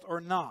wealth or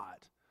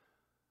not,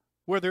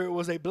 whether it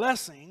was a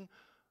blessing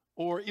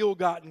or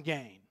ill-gotten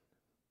gain.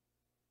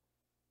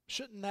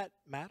 Shouldn't that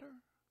matter?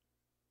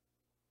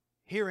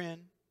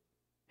 Herein,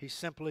 he's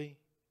simply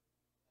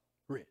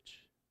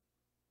rich.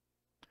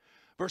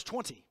 Verse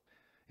 20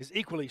 is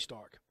equally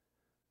stark.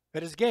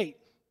 At his gate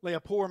lay a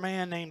poor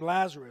man named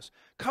Lazarus,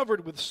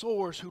 covered with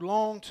sores, who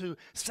longed to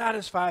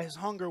satisfy his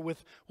hunger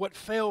with what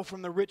fell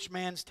from the rich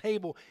man's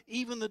table.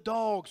 Even the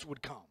dogs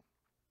would come,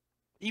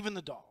 even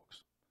the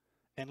dogs,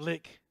 and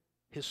lick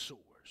his sores.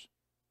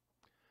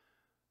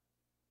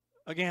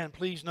 Again,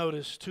 please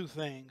notice two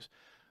things.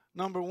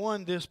 Number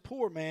one, this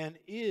poor man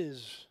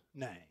is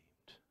named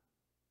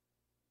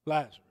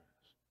Lazarus.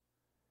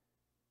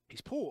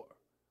 He's poor.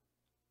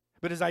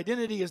 But his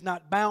identity is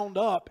not bound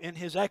up in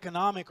his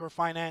economic or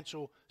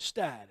financial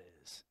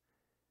status.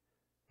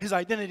 His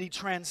identity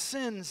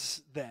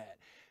transcends that.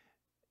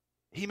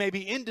 He may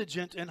be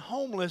indigent and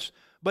homeless,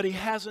 but he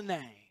has a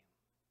name.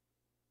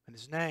 And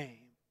his name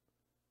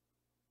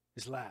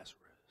is Lazarus.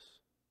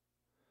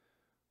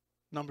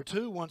 Number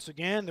two, once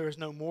again, there is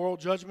no moral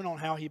judgment on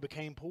how he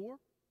became poor.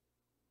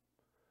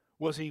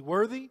 Was he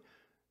worthy,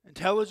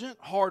 intelligent,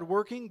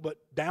 hardworking, but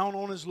down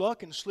on his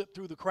luck and slipped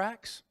through the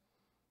cracks?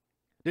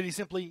 Did he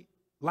simply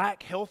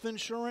lack health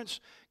insurance,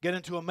 get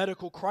into a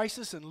medical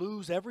crisis, and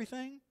lose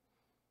everything?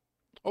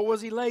 Or was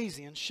he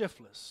lazy and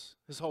shiftless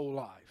his whole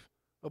life?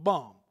 A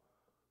bum,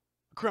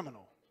 a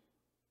criminal,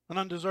 an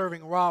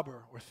undeserving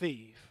robber or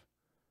thief?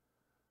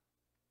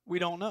 We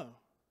don't know.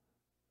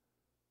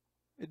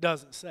 It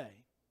doesn't say.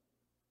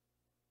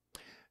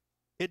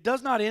 It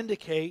does not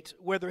indicate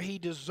whether he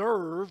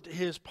deserved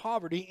his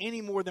poverty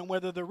any more than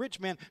whether the rich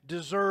man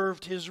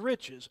deserved his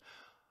riches.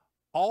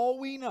 All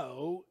we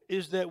know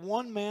is that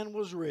one man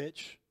was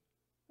rich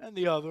and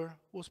the other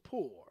was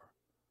poor.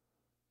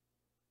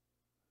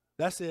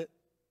 That's it.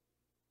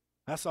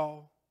 That's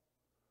all.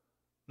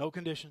 No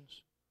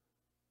conditions,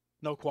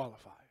 no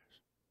qualifiers.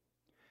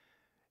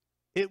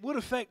 it would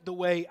affect the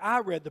way I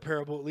read the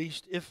parable, at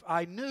least, if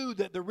I knew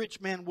that the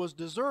rich man was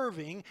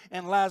deserving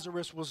and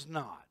Lazarus was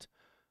not.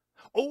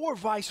 Or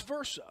vice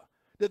versa,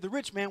 that the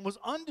rich man was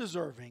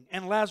undeserving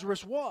and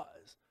Lazarus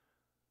was.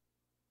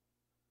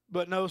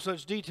 But no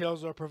such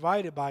details are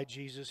provided by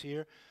Jesus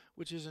here,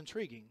 which is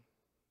intriguing,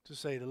 to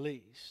say the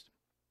least.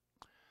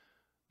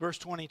 Verse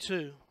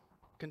 22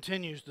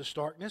 continues the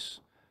starkness.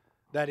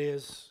 That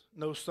is,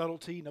 no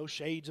subtlety, no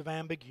shades of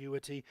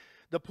ambiguity.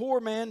 The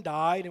poor man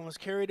died and was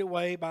carried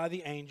away by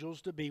the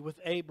angels to be with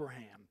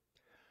Abraham.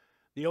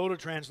 The older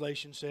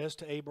translation says,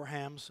 to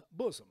Abraham's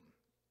bosom.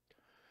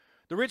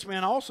 The rich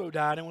man also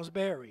died and was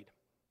buried.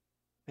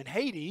 In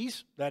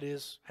Hades, that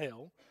is,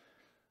 hell,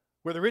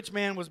 where the rich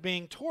man was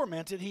being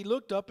tormented, he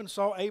looked up and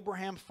saw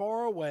Abraham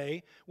far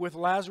away with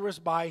Lazarus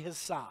by his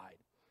side.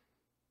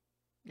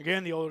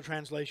 Again, the older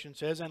translation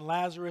says, and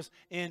Lazarus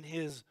in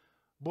his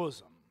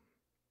bosom.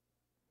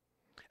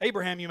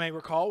 Abraham, you may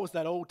recall, was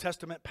that Old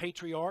Testament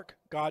patriarch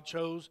God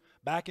chose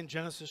back in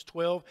Genesis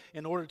 12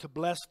 in order to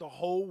bless the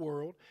whole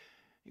world.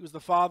 He was the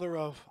father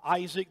of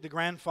Isaac, the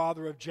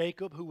grandfather of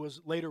Jacob, who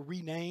was later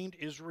renamed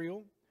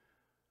Israel.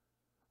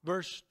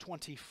 Verse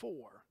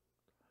 24.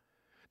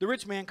 The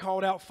rich man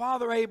called out,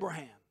 Father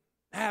Abraham,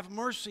 have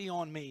mercy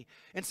on me,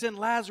 and send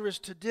Lazarus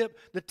to dip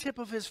the tip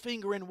of his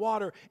finger in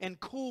water and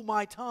cool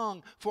my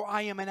tongue, for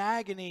I am in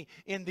agony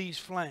in these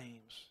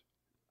flames.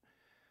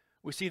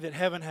 We see that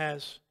heaven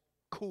has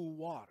cool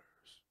waters,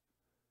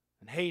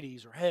 and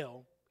Hades, or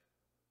hell,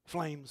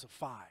 flames of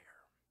fire.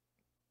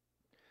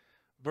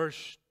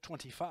 Verse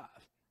 25.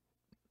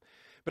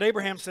 But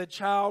Abraham said,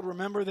 Child,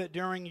 remember that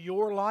during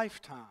your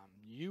lifetime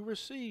you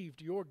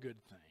received your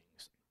good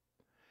things,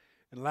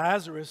 and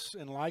Lazarus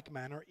in like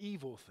manner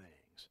evil things.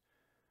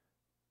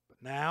 But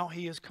now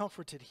he is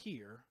comforted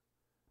here,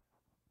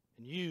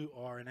 and you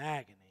are in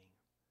agony.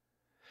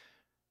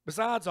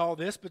 Besides all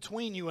this,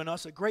 between you and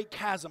us a great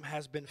chasm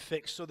has been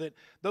fixed, so that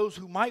those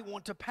who might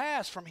want to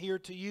pass from here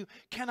to you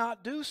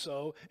cannot do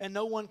so, and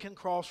no one can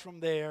cross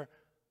from there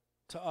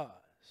to us.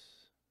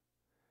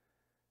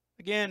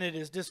 Again, it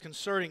is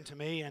disconcerting to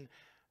me and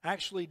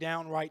actually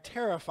downright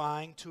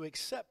terrifying to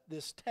accept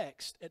this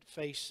text at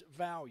face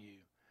value.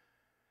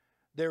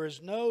 There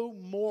is no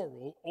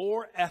moral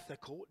or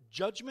ethical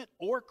judgment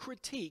or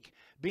critique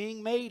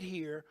being made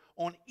here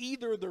on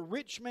either the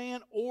rich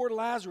man or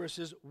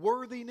Lazarus'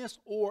 worthiness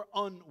or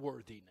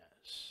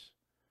unworthiness.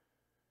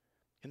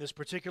 In this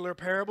particular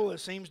parable, it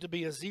seems to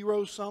be a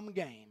zero-sum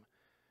game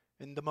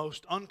in the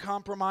most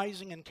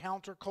uncompromising and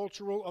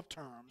countercultural of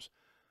terms.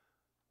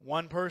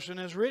 One person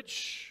is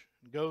rich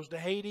and goes to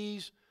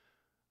Hades.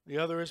 The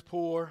other is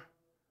poor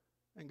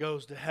and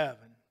goes to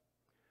heaven.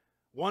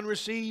 One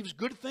receives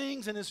good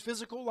things in his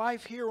physical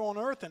life here on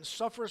earth and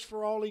suffers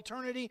for all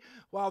eternity,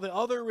 while the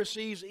other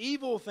receives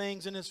evil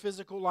things in his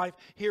physical life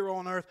here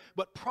on earth,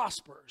 but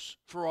prospers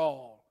for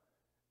all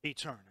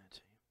eternity.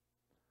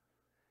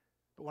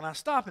 But when I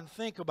stop and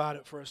think about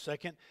it for a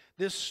second,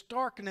 this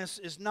starkness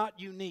is not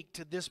unique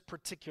to this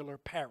particular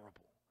parable.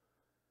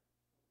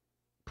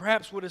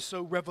 Perhaps what is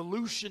so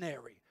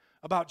revolutionary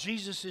about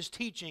Jesus'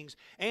 teachings,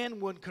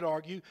 and one could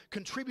argue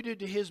contributed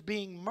to his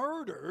being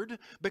murdered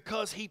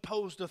because he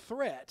posed a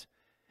threat,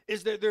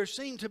 is that there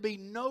seem to be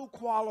no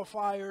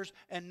qualifiers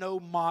and no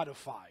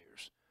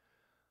modifiers.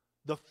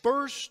 The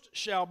first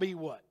shall be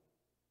what?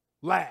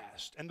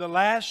 Last. And the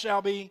last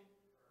shall be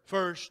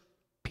first,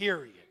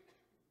 period.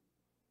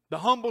 The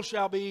humble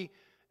shall be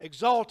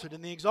exalted,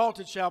 and the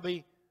exalted shall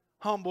be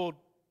humbled,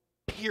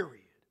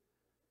 period.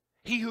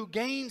 He who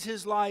gains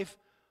his life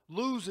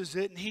loses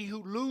it, and he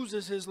who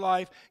loses his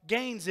life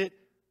gains it,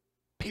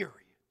 period.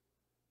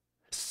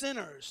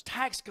 Sinners,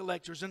 tax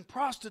collectors, and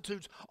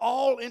prostitutes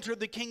all entered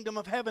the kingdom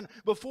of heaven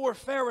before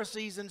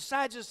Pharisees and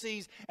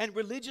Sadducees and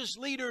religious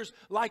leaders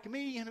like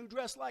me and who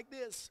dress like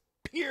this,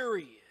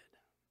 period.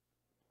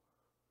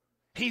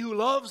 He who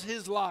loves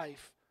his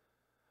life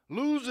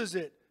loses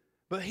it,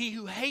 but he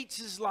who hates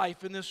his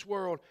life in this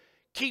world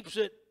keeps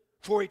it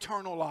for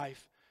eternal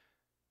life,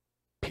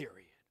 period.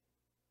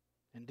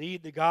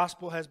 Indeed, the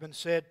gospel has been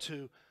said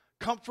to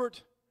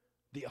comfort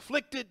the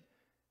afflicted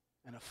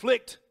and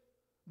afflict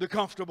the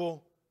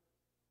comfortable,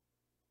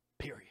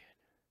 period.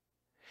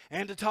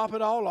 And to top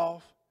it all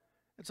off,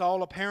 it's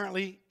all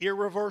apparently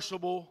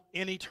irreversible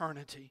in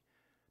eternity.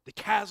 The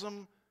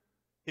chasm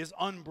is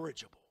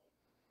unbridgeable.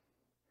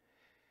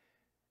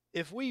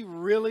 If we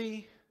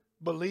really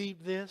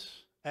believed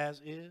this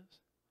as is,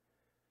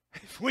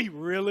 if we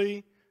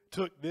really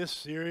took this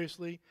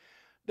seriously,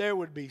 there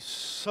would be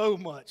so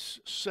much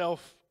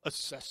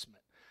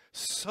self-assessment,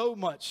 so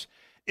much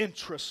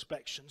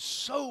introspection,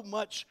 so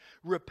much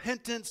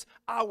repentance.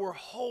 Our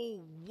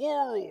whole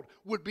world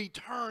would be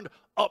turned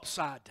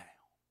upside down.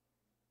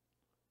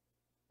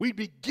 We'd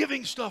be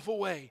giving stuff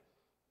away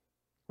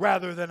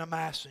rather than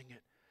amassing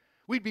it.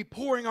 We'd be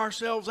pouring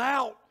ourselves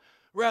out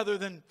rather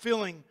than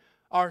filling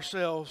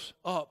ourselves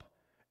up.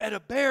 At a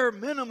bare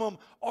minimum,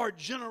 our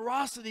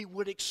generosity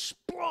would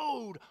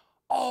explode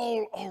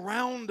all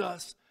around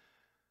us.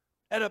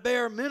 At a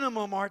bare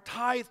minimum, our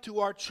tithe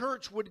to our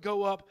church would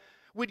go up.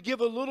 We'd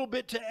give a little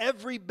bit to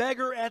every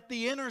beggar at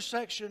the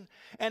intersection,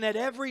 and at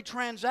every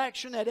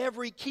transaction, at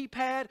every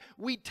keypad,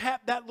 we'd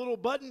tap that little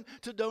button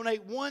to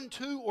donate $1,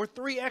 $2, or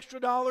 $3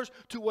 extra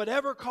to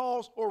whatever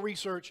cause or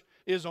research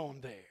is on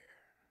there.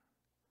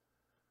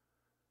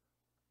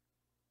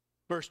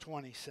 Verse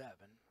 27.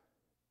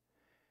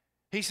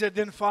 He said,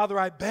 "Then, Father,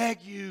 I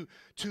beg you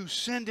to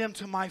send him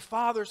to my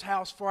father's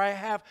house, for I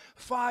have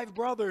 5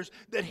 brothers,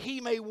 that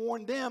he may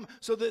warn them,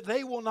 so that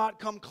they will not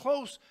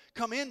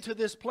come into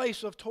this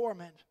place of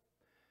torment."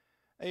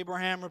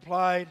 Abraham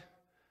replied,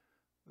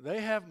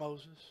 "They have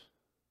Moses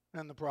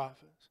and the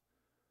prophets.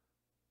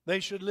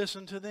 They should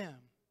listen to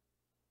them,"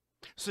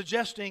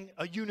 suggesting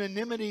a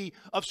unanimity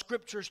of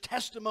Scripture's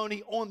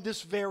testimony on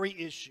this very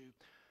issue.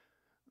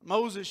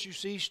 Moses, you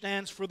see,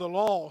 stands for the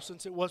law,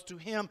 since it was to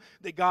him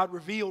that God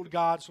revealed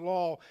God's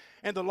law.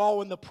 And the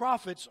law and the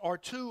prophets are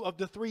 2 of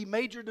the 3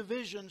 major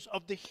divisions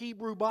of the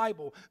Hebrew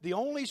Bible. The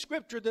only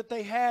scripture that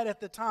they had at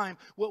the time,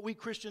 what we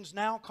Christians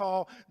now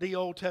call the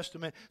Old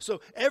Testament.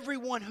 So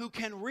everyone who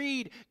can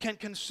read can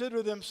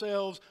consider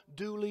themselves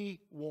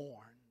duly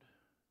warned.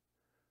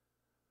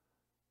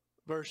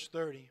 Verse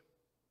 30.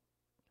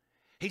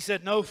 He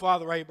said, "No,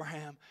 Father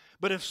Abraham,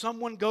 but if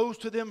someone goes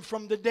to them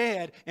from the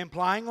dead,"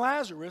 implying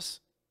Lazarus,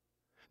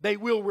 "they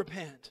will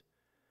repent."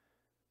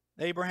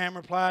 Abraham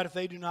replied, "If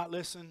they do not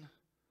listen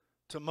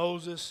to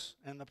Moses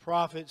and the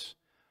prophets,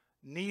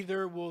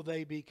 neither will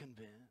they be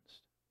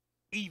convinced,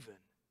 even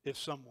if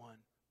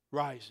someone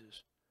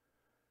rises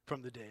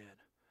from the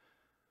dead."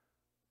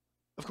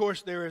 Of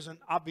course, there is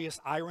an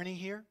obvious irony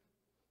here.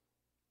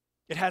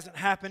 It hasn't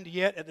happened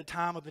yet at the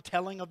time of the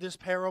telling of this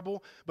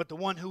parable, but the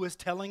one who is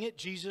telling it,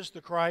 Jesus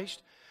the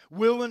Christ,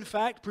 will in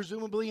fact,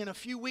 presumably in a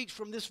few weeks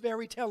from this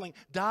very telling,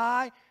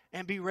 die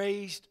and be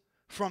raised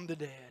from the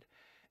dead.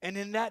 And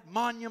in that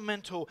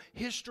monumental,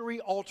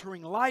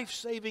 history-altering,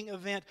 life-saving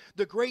event,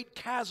 the great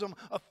chasm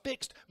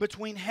affixed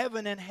between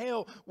heaven and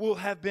hell will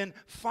have been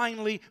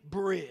finally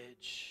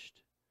bridged.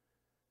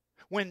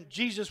 When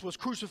Jesus was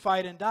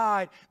crucified and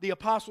died, the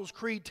Apostles'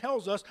 Creed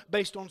tells us,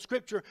 based on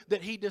Scripture,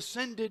 that he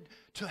descended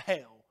to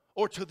hell,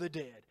 or to the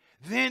dead.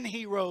 Then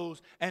he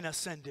rose and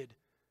ascended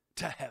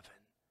to heaven.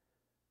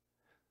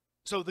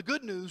 So the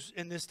good news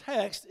in this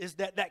text is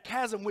that that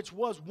chasm which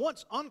was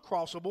once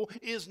uncrossable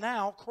is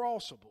now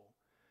crossable.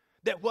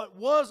 That what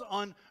was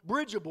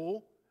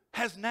unbridgeable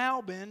has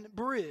now been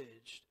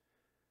bridged.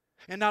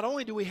 And not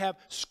only do we have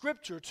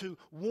Scripture to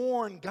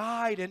warn,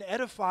 guide, and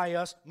edify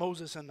us,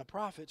 Moses and the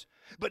prophets,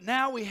 but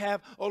now we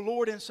have a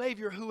Lord and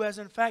Savior who has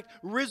in fact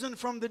risen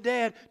from the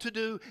dead to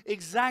do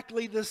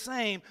exactly the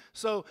same.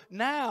 So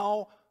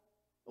now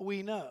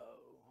we know.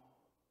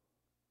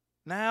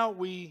 Now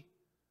we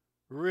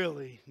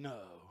really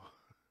know.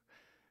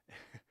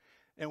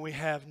 And we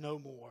have no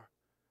more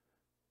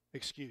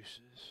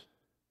excuses.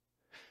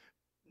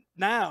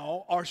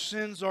 Now our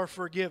sins are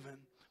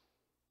forgiven.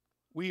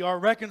 We are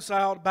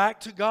reconciled back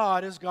to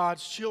God as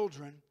God's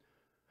children.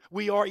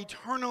 We are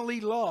eternally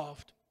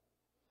loved.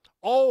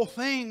 All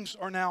things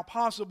are now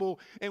possible,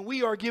 and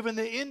we are given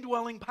the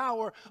indwelling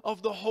power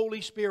of the Holy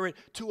Spirit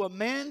to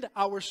amend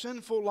our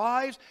sinful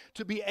lives,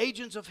 to be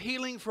agents of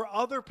healing for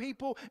other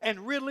people,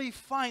 and really,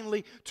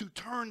 finally, to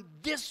turn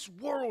this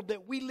world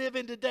that we live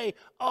in today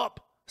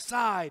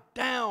upside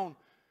down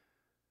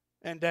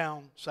and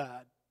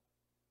downside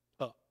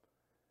up.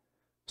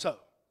 So,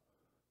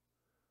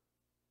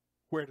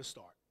 where to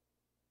start?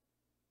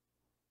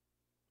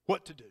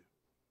 What to do?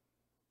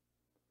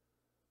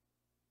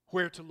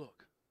 Where to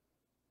look?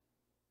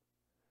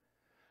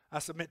 I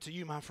submit to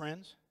you, my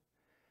friends,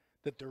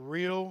 that the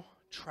real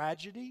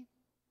tragedy,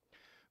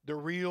 the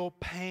real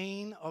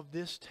pain of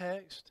this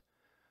text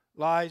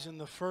lies in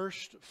the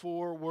first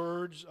 4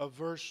 words of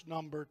verse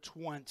number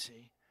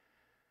 20.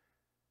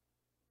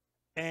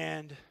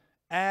 And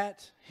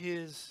at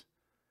his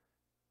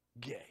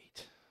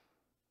gate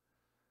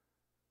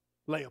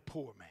lay a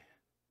poor man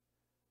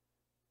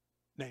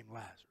named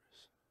Lazarus.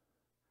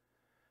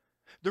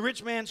 The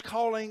rich man's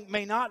calling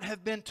may not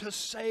have been to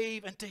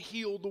save and to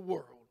heal the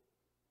world.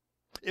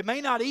 It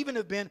may not even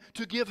have been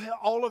to give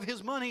all of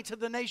his money to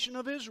the nation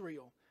of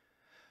Israel.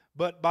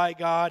 But by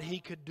God, he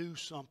could do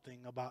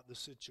something about the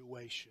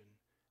situation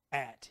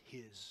at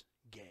his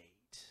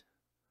gate.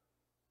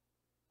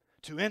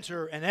 To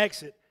enter and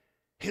exit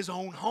his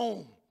own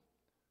home,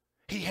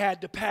 he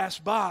had to pass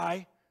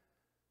by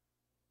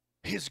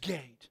his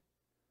gate.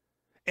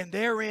 And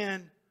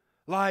therein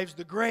lies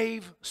the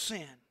grave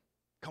sin.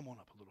 Come on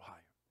up a little higher.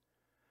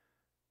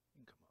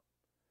 Come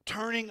up.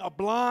 Turning a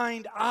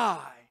blind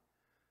eye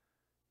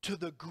to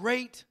the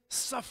great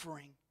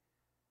suffering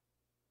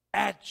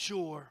at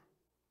your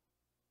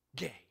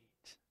gate.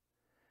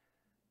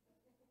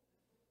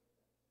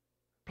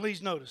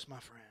 Please notice, my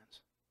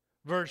friends,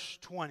 verse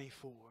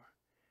 24.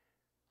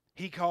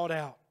 He called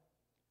out,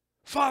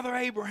 "Father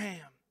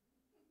Abraham,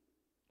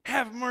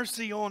 have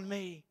mercy on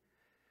me.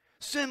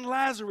 Send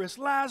Lazarus,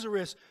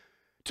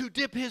 to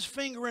dip his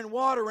finger in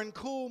water and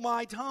cool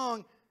my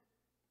tongue."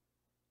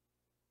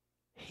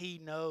 He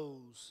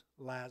knows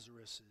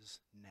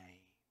Lazarus'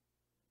 name.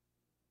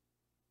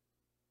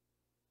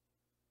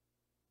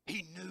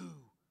 He knew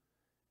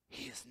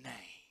his name.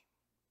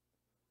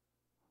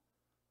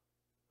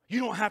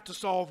 You don't have to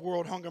solve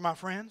world hunger, my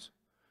friends,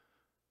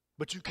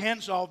 but you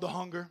can solve the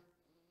hunger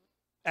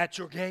at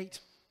your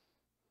gate.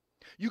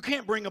 You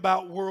can't bring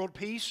about world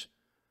peace,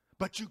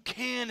 but you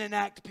can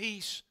enact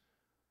peace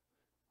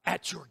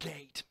at your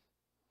gate.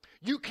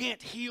 You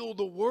can't heal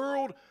the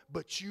world,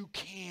 but you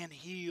can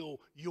heal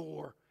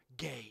your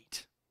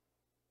gate.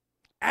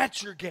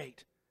 At your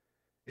gate.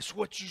 It's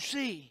what you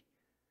see,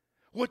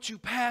 what you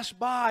pass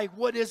by,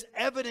 what is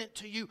evident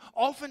to you,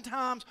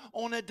 oftentimes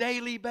on a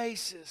daily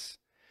basis.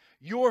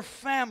 Your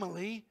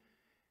family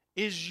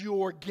is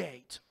your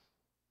gate.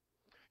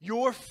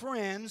 Your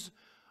friends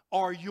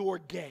are your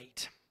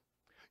gate.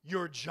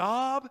 Your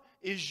job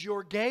is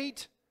your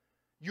gate.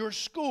 Your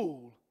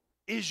school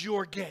is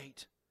your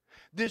gate.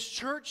 This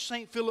church,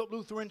 St. Philip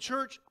Lutheran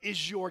Church,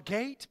 is your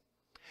gate.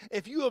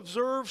 If you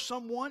observe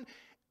someone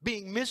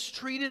being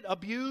mistreated,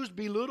 abused,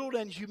 belittled,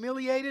 and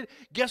humiliated,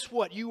 guess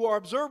what? You are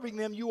observing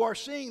them, you are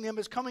seeing them,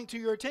 it's coming to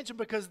your attention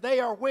because they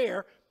are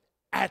where?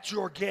 At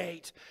your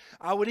gate.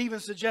 I would even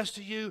suggest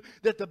to you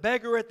that the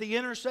beggar at the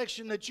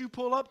intersection that you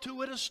pull up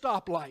to at a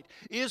stoplight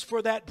is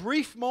for that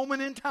brief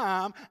moment in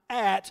time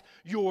at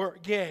your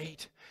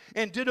gate.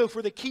 And ditto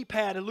for the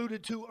keypad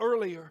alluded to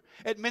earlier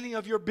at many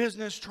of your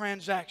business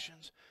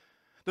transactions.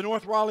 The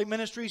North Raleigh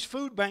Ministries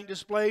food bank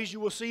displays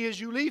you will see as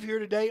you leave here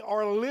today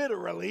are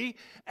literally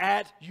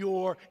at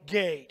your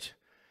gate.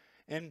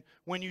 And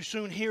when you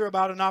soon hear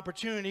about an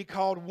opportunity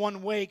called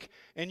One Wake,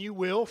 and you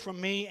will,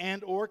 from me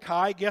and or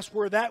Kai, guess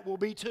where that will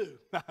be too?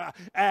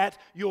 At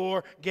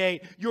your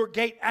gate. Your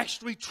gate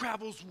actually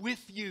travels with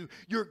you.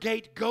 Your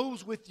gate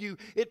goes with you.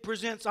 It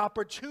presents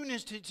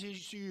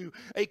opportunities to you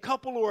a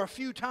couple or a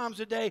few times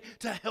a day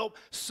to help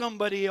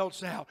somebody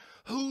else out.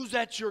 Who's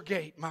at your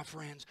gate, my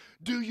friends?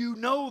 Do you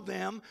know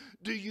them?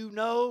 Do you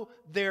know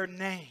their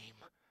name?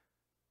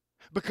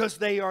 Because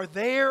they are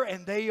there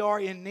and they are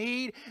in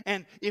need.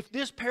 And if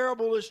this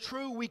parable is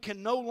true, we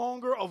can no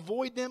longer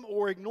avoid them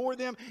or ignore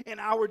them. And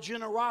our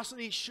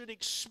generosity should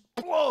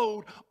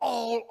explode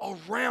all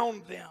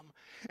around them.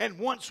 And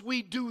once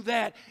we do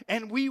that,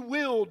 and we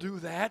will do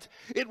that,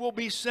 it will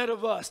be said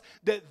of us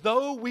that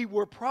though we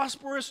were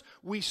prosperous,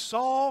 we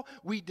saw,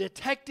 we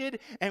detected,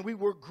 and we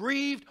were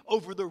grieved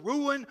over the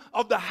ruin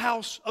of the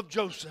house of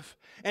Joseph.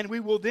 And we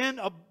will then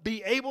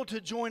be able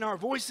to join our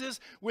voices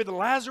with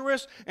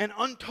Lazarus and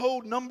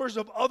untold numbers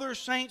of other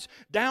saints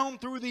down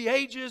through the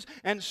ages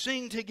and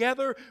sing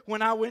together,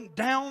 when I went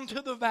down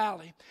to the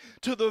valley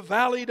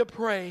to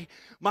pray.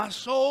 My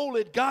soul,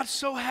 it got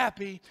so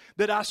happy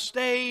that I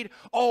stayed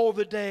all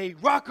the day.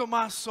 Rock of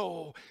my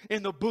soul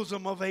in the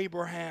bosom of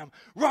Abraham.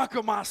 Rock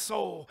of my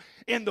soul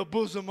in the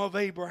bosom of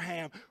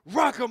Abraham.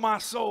 Rock of my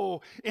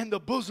soul in the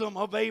bosom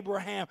of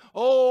Abraham.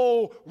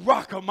 Oh,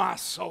 rock of my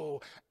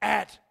soul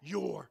at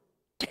your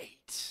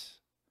gate.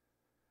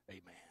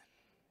 Amen.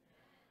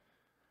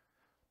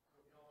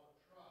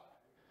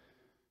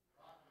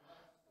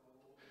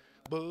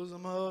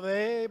 Bosom of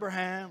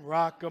Abraham,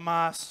 rock of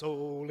my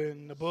soul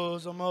in the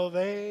bosom of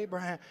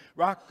Abraham,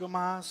 rock of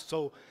my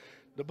soul,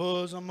 the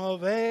bosom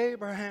of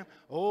Abraham,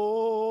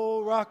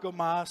 oh, rock of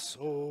my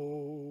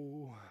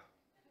soul.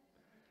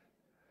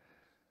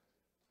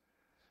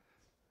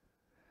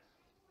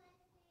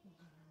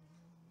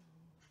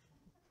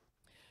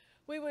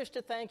 We wish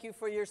to thank you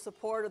for your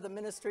support of the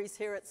ministries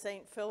here at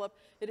St. Philip.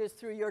 It is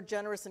through your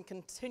generous and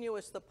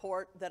continuous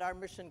support that our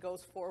mission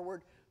goes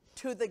forward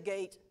to the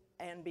gate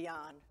and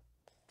beyond.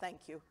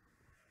 Thank you.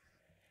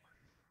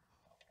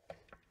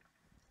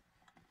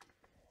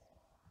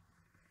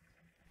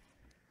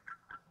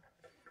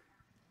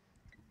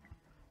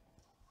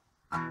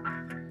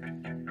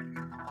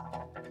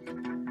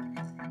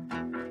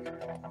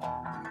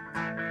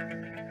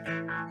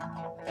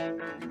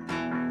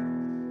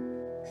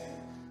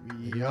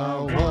 We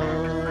are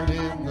one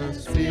in the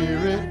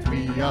Spirit,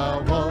 we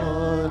are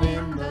one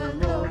in the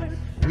Lord.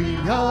 We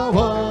are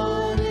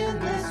one in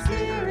the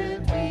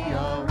Spirit, we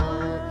are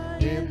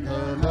one in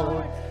the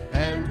Lord.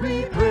 And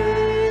we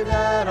pray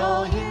that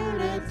all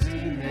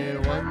unity may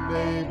one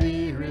day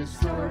be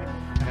restored.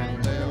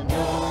 And they'll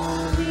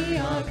know we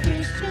are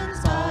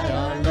Christians by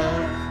our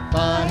love,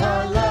 by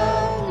our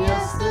love.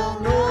 Yes, they'll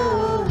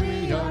know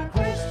we are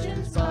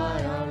Christians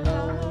by our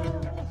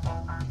love.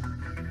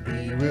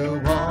 We will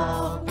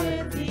walk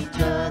with each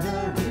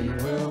other, we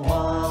will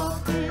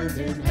walk hand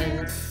in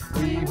hand.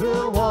 We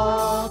will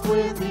walk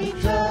with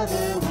each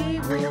other, we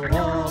will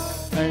walk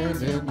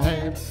hand in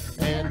hand.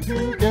 And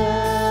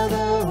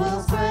together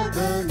we'll spread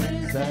the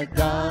news that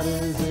God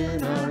is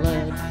in our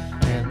land.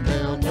 And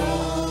they'll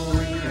know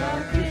we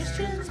are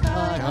Christians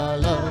by our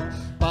love,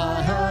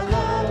 by our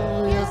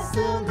love. Yes,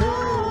 they'll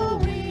know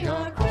we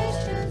are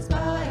Christians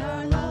by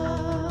our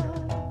love.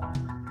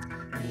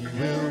 We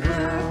will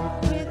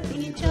work with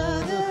each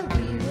other,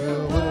 we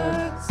will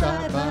work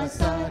side by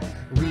side.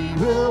 We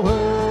will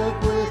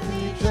work with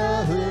each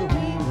other,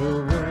 we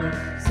will work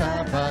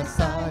side by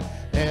side.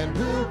 And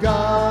we'll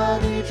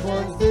guard each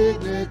one's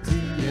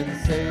dignity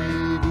and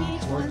save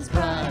each one's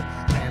pride.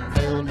 And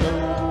they'll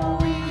know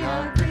we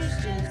are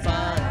Christians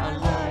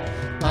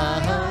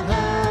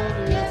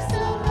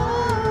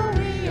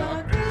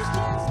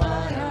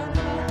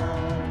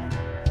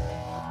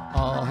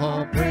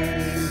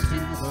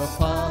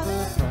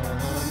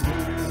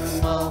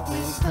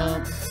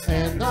come,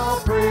 and all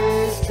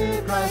praise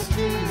to Christ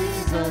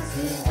Jesus,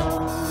 his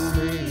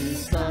only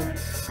Son,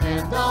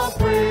 and all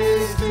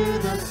praise to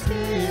the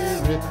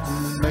Spirit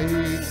who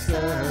makes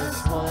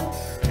us one,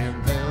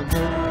 and they'll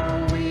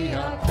know we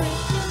are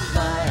Christians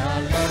by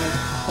our love,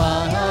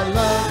 by our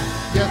love.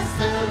 Yes,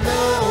 they'll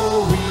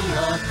know we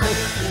are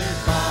Christians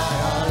by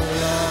our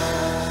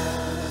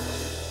love.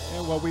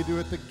 And what we do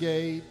at the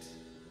gate.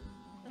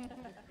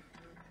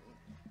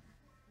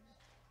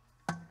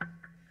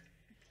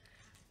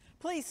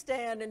 Please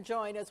stand and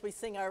join as we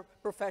sing our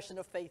profession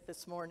of faith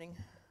this morning.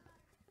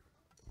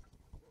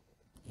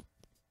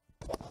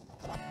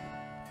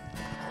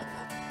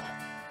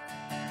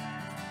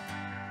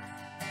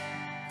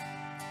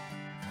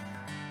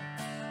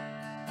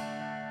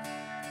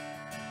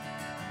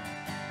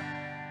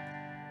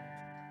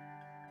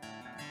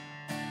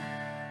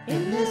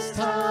 In this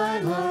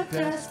time of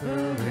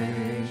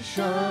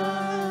desperation,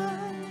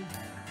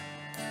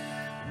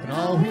 when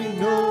all we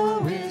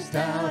know is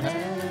doubt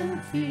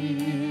and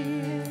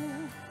fear,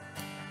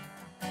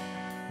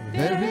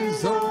 there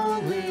is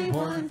only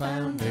one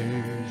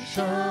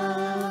foundation.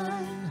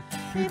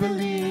 We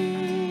believe,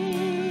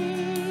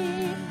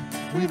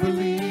 we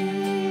believe.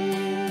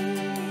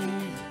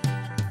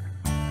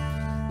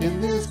 In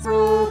this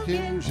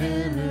broken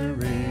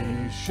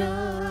generation,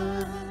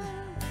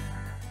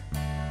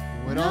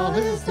 when all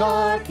is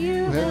dark,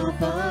 you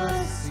help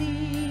us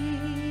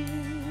see.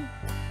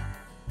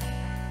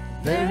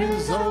 There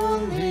is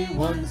only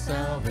one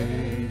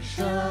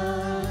salvation.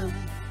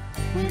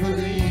 We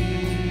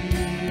believe,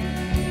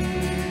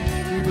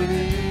 we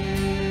believe.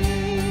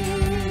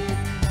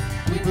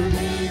 We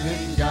believe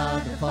in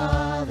God the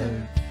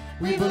Father.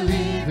 We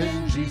believe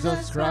in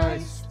Jesus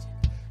Christ.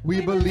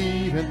 We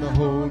believe in the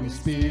Holy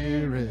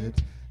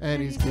Spirit,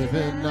 and he's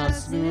given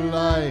us new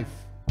life.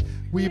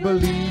 We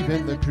believe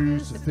in the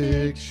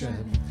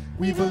crucifixion.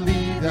 We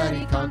believe that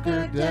he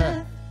conquered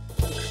death.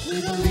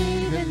 We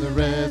believe in the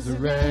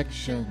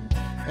resurrection,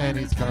 and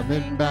he's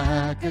coming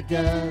back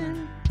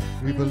again.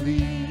 We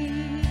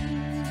believe.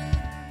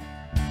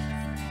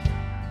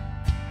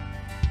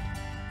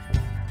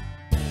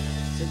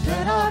 So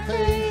let our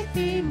faith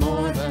be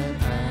more than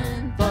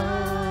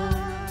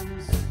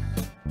anthems,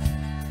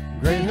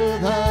 greater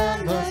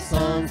than the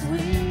songs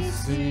we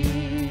sing.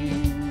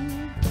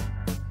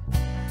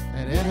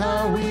 In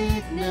our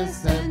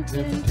weakness and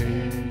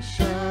temptations,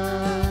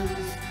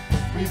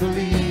 we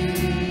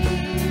believe,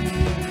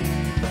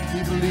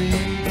 we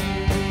believe.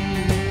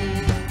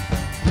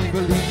 We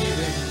believe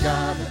in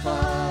God the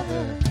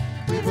Father.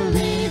 We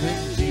believe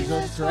in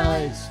Jesus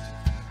Christ.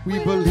 We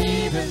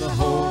believe in the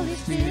Holy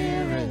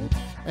Spirit,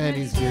 and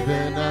he's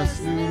given us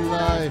new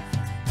life.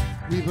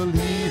 We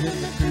believe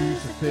in the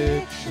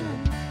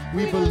crucifixion.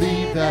 We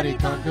believe that he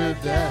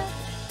conquered death.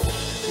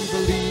 We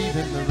believe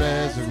in the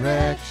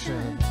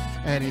resurrection,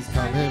 and he's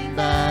coming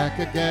back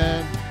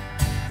again.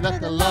 Let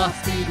the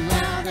lost be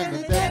loud and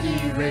the dead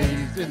be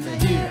raised in the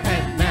here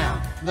and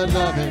now. Let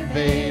love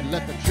invade,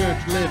 let the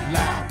church live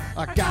loud.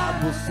 Our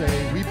God will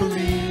say, we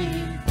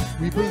believe,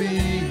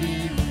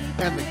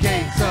 and the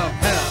gates of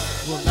hell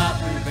will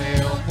not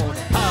prevail, for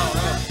the power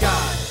of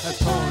God has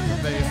torn the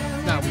veil.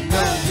 Now we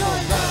know your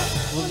love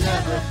will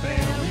never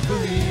fail.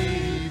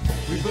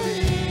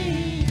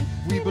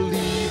 We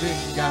believe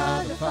in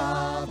God the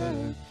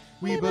Father.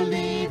 We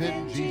believe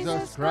in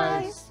Jesus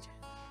Christ.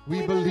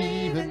 We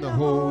believe in the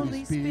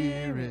Holy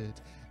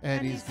Spirit,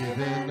 and he's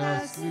given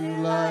us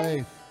new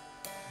life.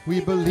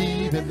 We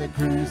believe in the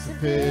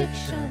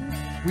crucifixion.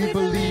 We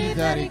believe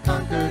that he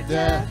conquered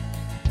death.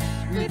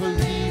 We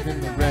believe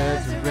in the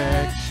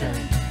resurrection,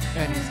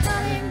 and he's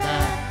coming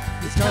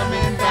back. He's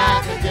coming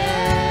back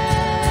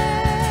again.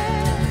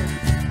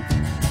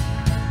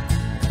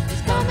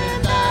 He's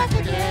coming back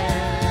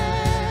again.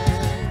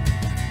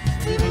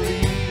 We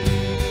believe,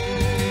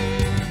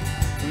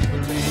 we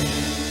believe.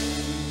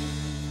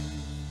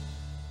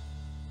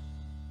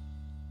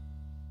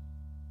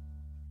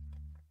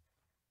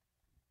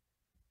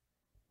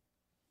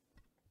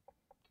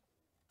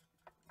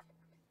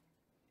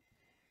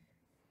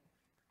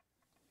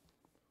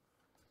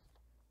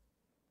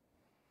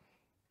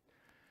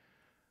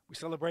 We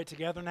celebrate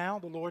together now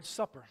the Lord's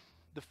Supper,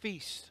 the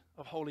feast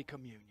of Holy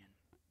Communion.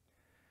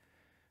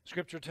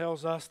 Scripture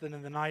tells us that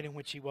in the night in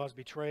which he was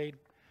betrayed,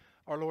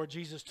 our Lord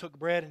Jesus took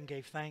bread and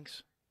gave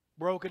thanks,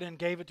 broke it and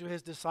gave it to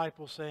his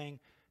disciples,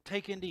 saying,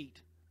 "Take and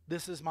eat.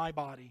 This is my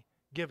body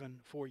given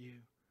for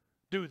you.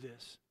 Do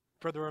this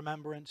for the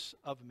remembrance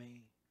of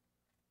me."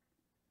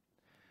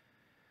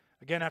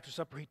 Again, after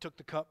supper, he took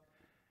the cup,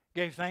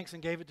 gave thanks,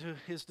 and gave it to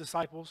his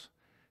disciples,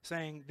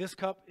 saying, "This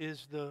cup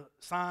is the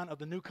sign of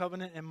the new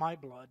covenant in my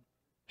blood,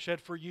 shed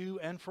for you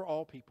and for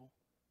all people,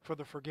 for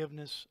the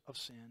forgiveness of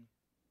sin.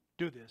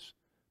 Do this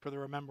for the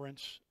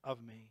remembrance of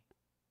me."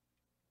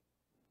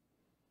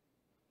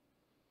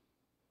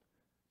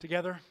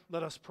 Together,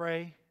 let us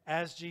pray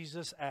as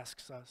Jesus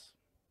asks us.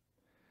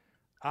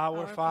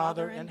 Our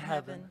Father in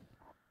heaven,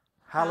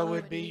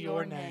 hallowed be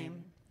your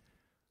name.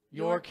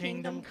 Your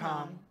kingdom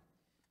come,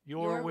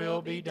 your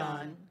will be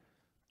done,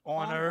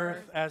 on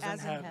earth as in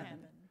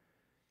heaven.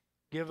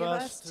 Give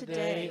us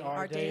today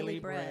our daily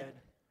bread,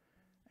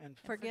 and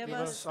Forgive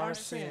us our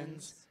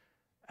sins,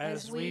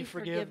 as we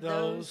forgive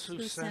those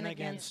who sin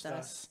against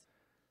us.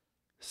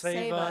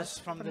 Save us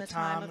from the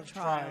time of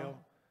trial,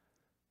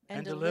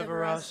 and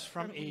deliver us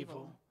from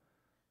evil.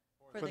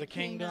 For the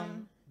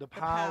kingdom, the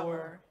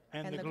power,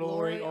 and the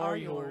glory are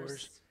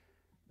yours,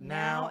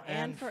 now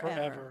and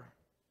forever.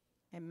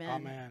 Amen.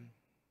 Amen.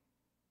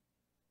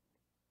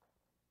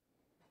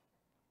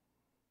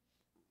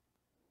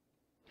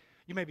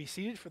 You may be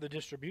seated for the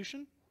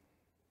distribution.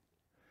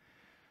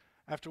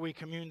 After we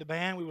commune the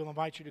band, we will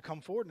invite you to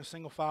come forward in a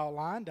single file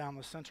line down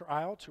the center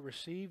aisle to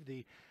receive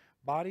the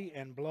body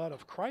and blood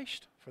of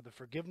Christ for the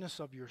forgiveness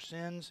of your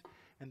sins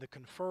and the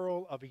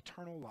conferral of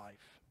eternal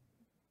life.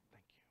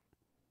 Thank you.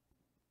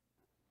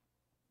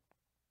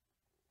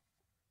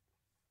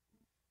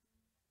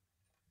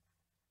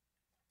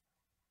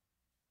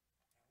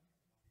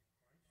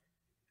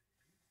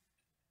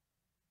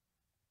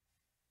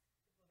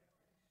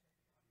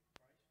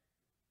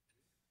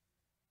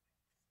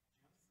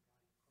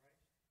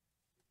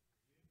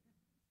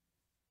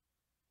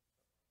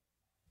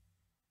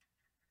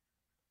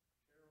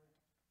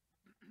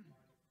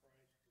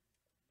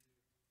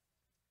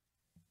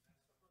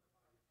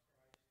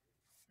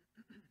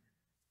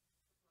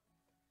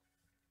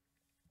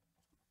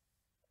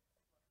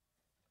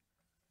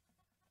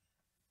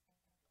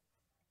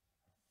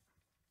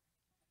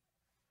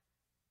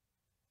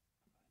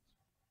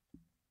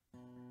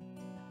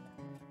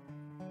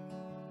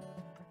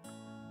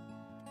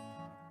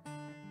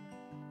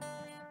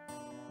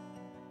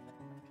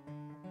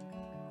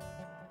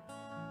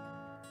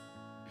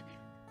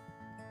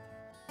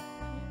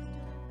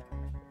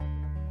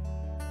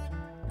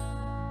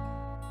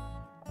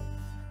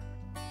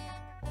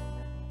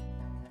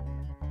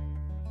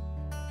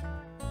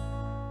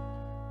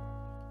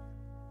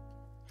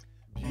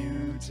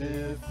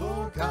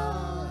 Beautiful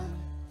God,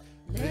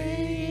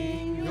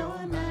 laying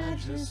your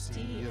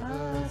majesty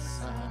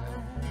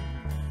aside,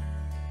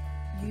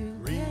 you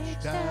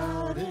reached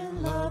out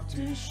in love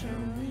to show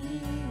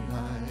me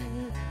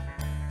light,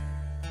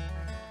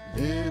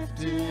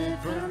 lifted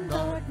from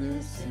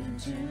darkness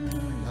into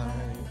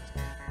light.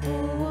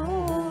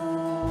 Oh,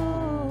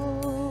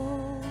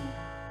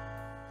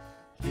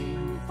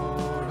 King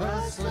for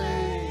a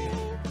slave,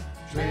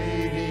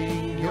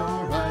 trading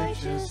your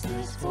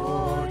righteousness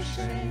for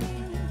shame.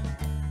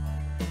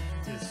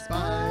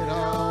 Despite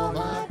all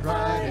my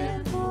pride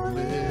and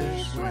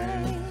foolish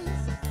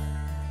ways,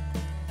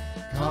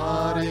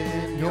 caught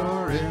in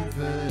your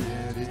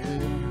infinite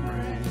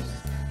embrace.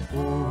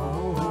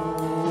 Oh,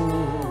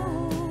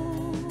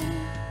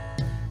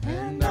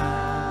 and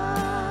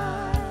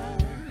I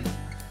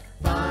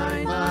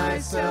find my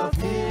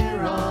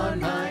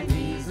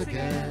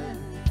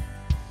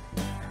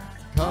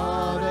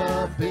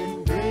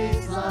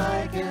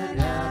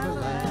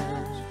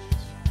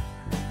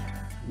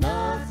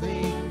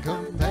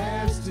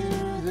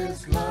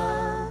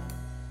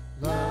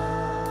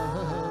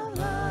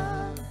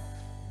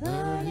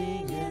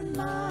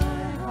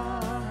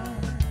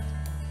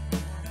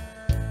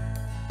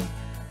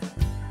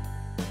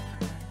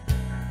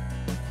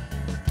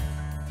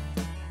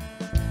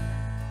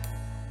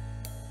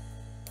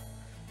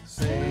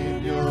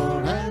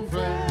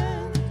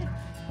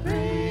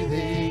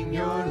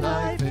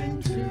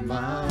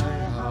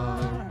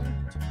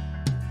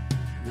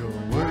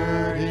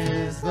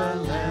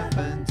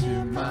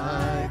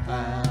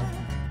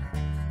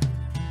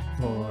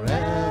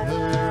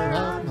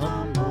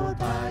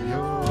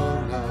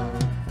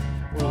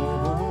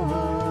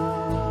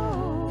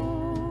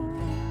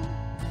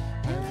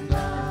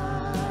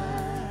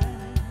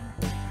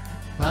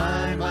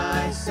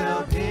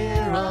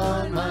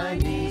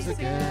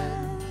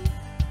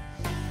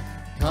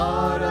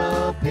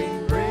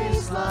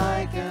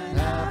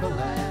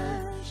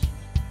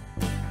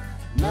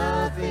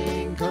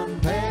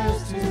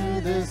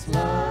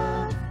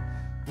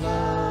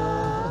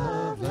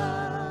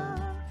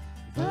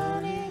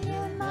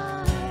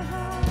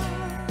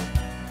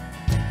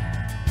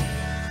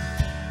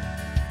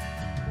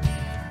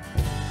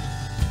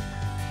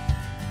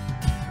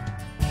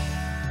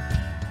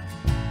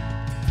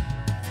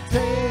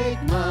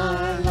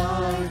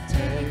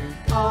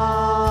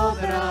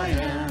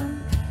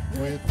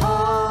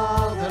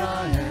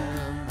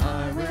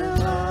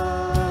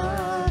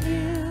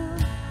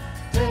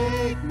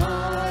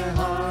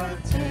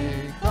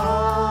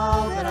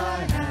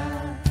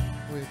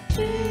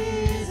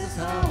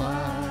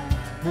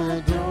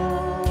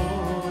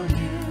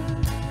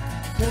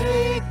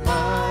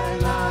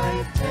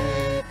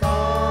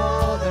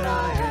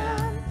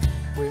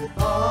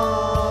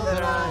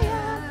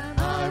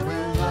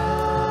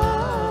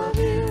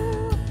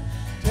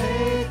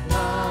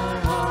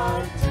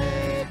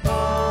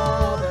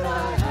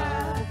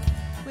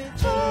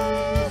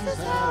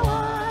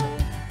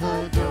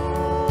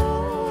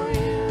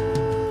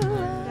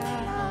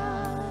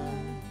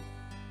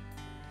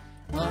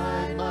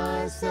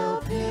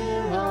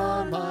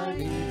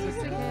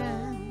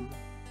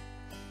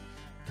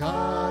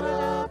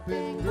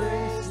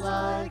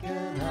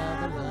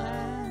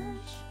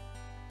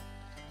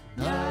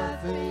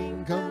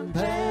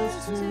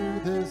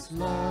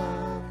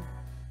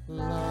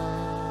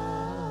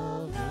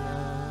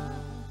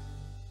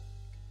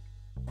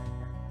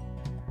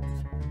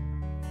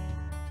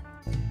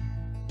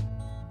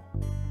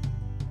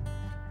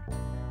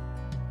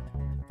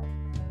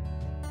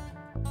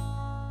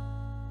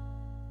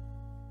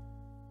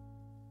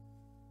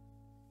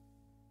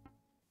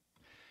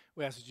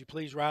We ask that you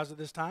please rise at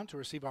this time to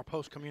receive our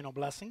post-communal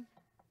blessing.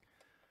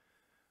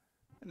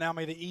 Now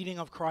may the eating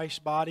of Christ's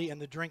body and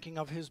the drinking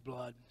of his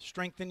blood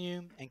strengthen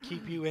you and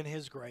keep you in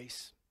his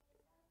grace.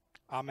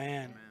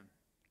 Amen. Amen.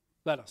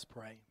 Let us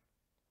pray.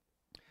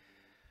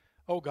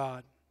 O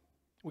God,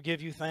 we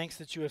give you thanks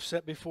that you have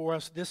set before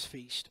us this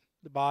feast,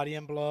 the body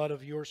and blood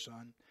of your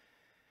Son.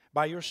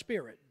 By your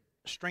Spirit,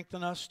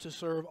 strengthen us to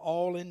serve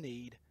all in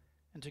need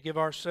and to give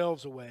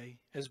ourselves away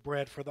as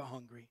bread for the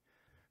hungry.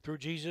 Through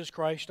Jesus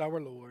Christ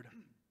our Lord.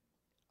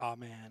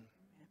 Amen.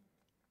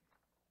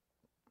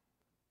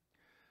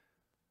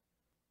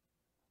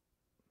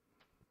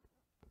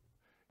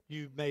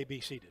 You may be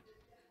seated.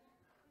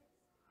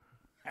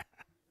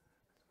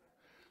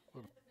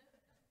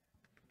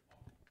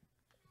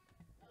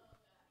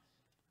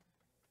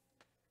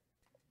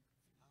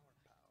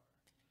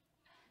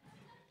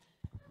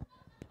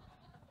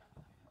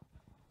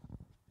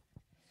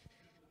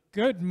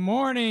 Good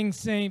morning,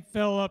 St.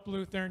 Philip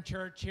Lutheran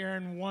Church here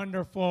in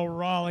wonderful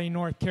Raleigh,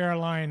 North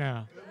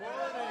Carolina. Good morning,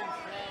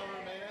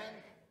 Flower Man.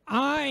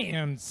 I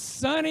am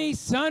Sunny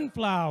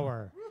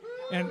Sunflower,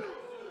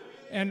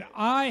 and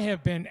I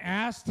have been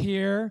asked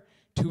here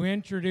to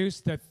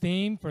introduce the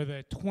theme for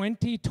the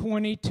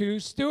 2022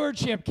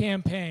 Stewardship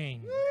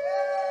Campaign.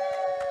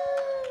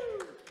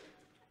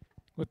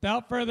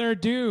 Without further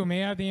ado,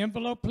 may I have the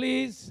envelope,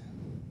 please?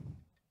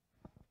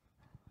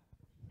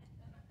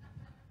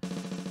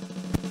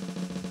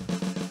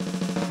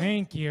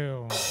 Thank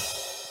you.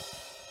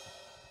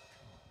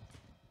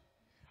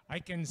 I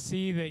can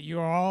see that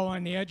you're all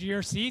on the edge of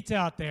your seats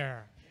out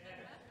there.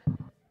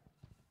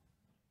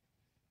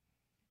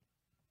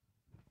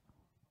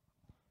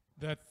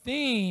 The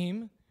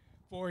theme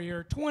for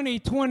your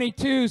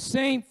 2022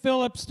 St.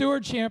 Philip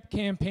Stewardship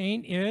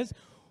Campaign is,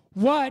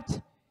 what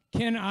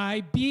can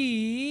I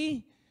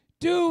be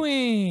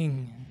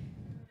doing?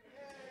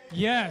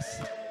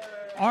 Yes.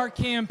 Our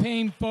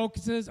campaign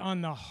focuses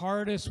on the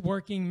hardest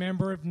working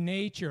member of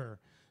nature,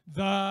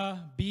 the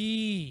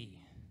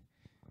bee.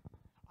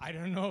 I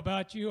don't know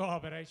about you all,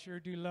 but I sure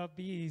do love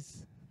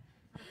bees.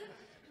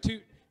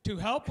 To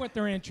help with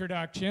their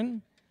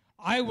introduction,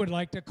 I would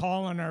like to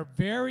call on our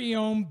very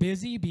own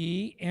Busy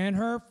Bee and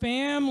her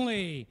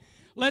family.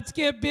 Let's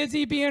give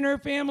Busy Bee and her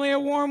family a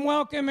warm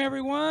welcome,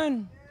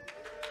 everyone.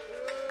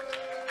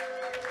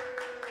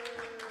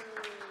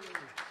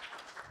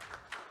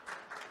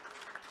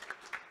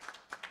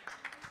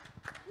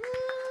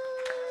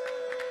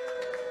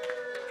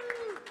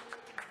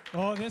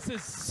 Oh, this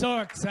is so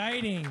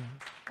exciting.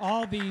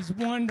 All these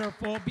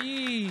wonderful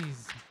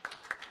bees.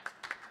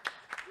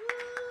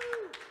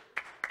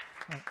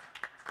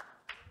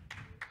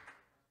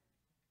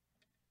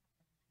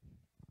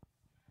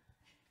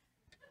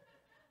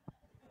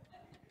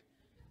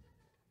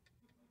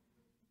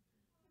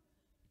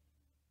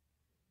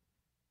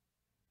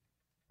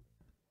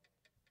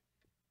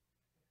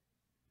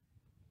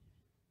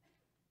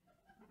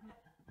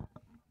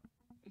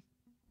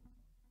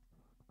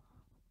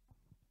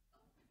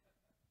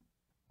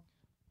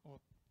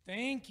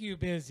 Thank you,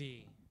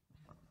 Busy.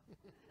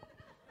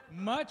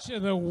 Much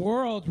of the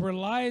world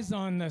relies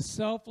on the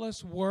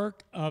selfless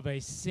work of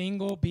a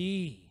single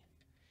bee.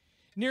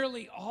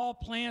 Nearly all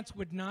plants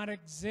would not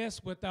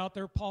exist without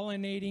their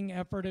pollinating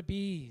effort of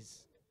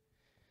bees.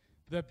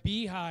 The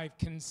beehive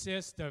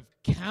consists of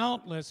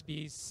countless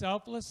bees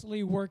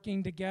selflessly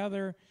working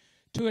together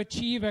to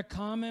achieve a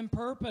common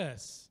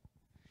purpose.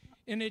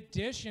 In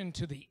addition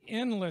to the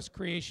endless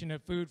creation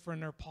of food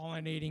from their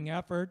pollinating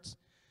efforts,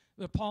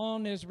 the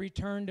pollen is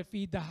returned to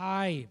feed the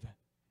hive.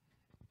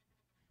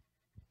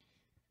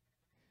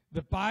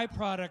 The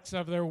byproducts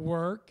of their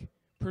work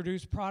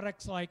produce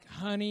products like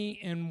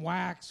honey and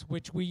wax,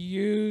 which we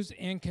use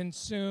and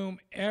consume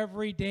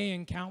every day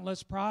in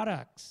countless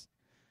products.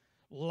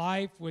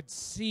 Life would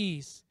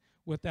cease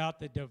without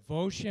the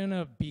devotion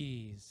of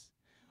bees.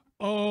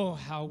 Oh,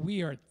 how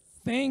we are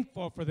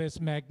thankful for this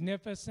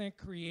magnificent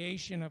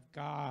creation of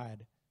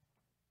God.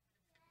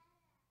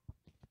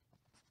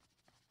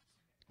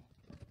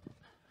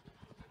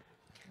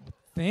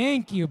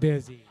 Thank you,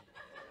 Busy.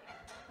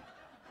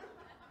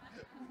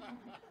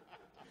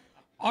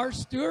 Our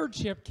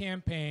stewardship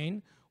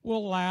campaign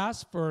will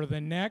last for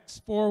the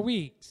next 4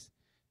 weeks.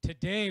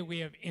 Today we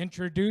have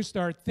introduced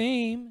our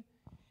theme,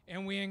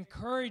 and we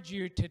encourage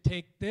you to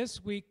take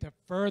this week to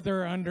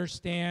further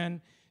understand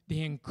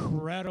the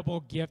incredible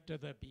gift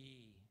of the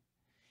bee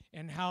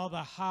and how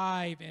the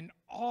hive and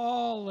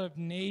all of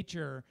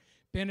nature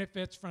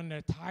benefits from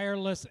the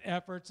tireless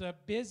efforts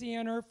of Busy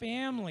and her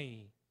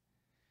family.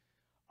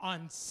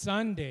 On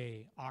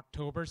Sunday,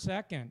 October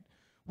 2nd,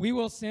 we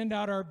will send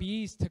out our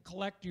bees to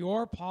collect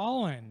your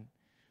pollen.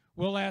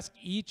 We'll ask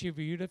each of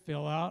you to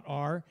fill out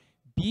our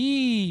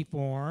bee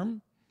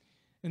form,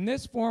 and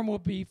this form will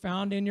be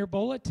found in your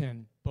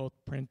bulletin, both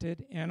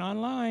printed and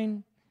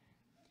online.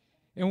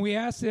 And we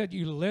ask that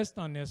you list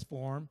on this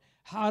form,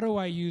 how do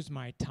I use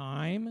my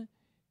time,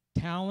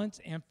 talents,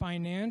 and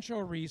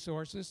financial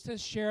resources to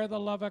share the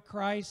love of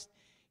Christ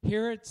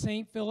here at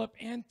St. Philip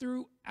and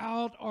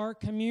throughout our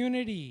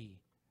community?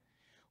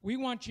 We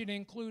want you to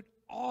include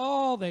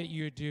all that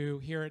you do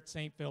here at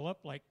St. Philip,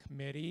 like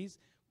committees,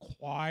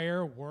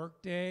 choir,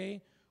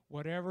 workday,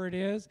 whatever it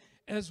is,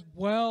 as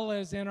well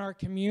as in our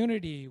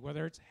community,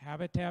 whether it's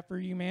Habitat for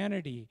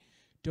Humanity,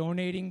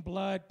 donating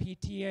blood,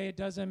 PTA, it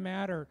doesn't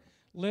matter.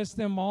 List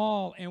them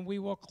all, and we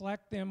will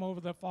collect them over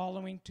the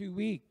following 2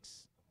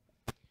 weeks.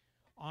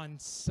 On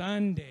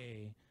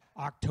Sunday,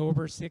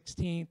 October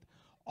 16th,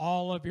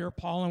 all of your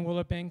pollen will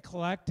have been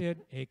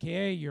collected,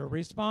 aka your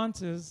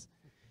responses,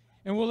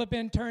 and will have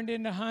been turned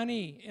into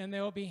honey, and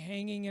they'll be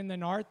hanging in the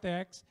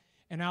narthex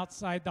and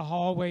outside the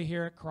hallway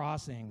here at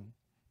Crossing.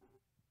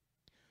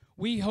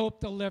 We hope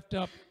to lift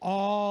up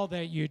all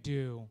that you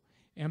do,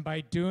 and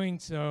by doing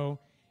so,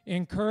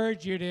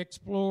 encourage you to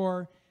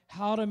explore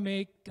how to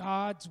make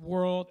God's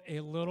world a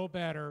little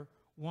better,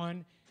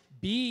 one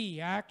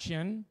bee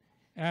action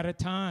at a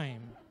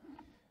time.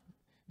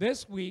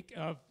 This week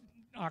of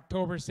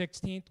October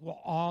 16th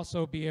will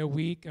also be a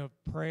week of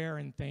prayer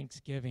and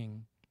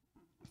thanksgiving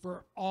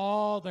for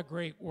all the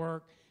great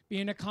work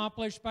being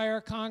accomplished by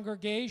our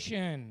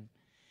congregation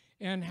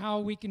and how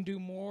we can do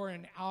more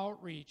in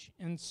outreach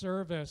and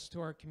service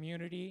to our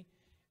community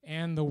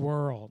and the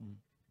world.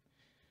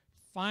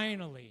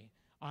 Finally,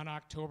 on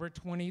October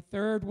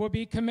 23rd will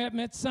be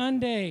Commitment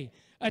Sunday,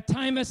 a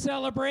time of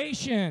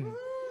celebration,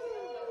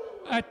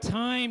 a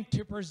time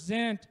to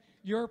present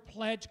your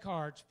pledge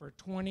cards for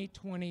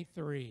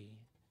 2023.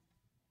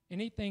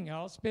 Anything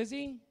else,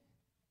 Busy?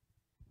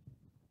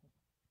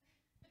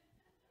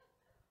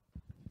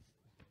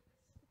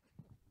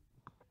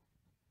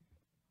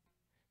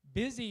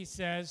 Busy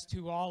says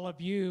to all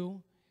of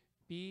you,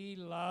 be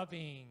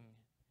loving,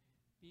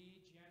 be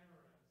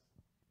generous,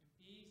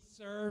 be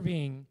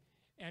serving,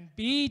 and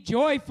be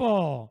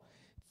joyful.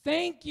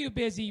 Thank you,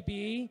 Busy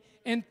Bee,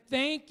 and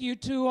thank you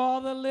to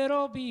all the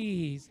little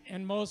bees.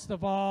 And most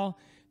of all,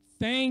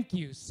 thank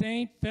you,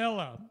 St.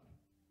 Philip.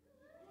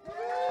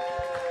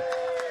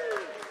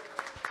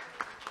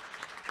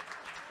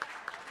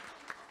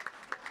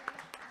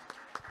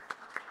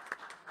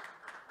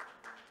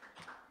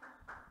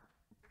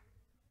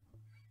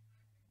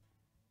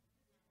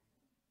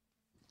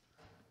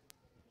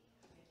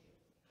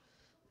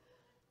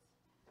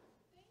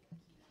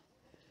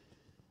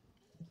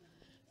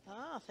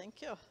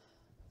 Thank you.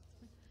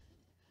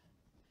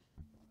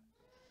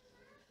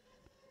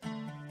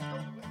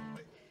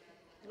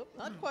 Nope,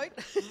 not quite.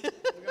 We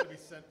got to be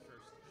sent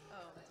first.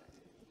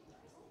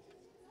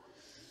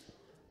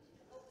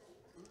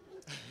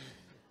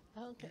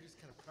 Okay.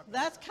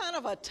 That's kind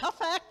of a tough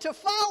act to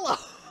follow.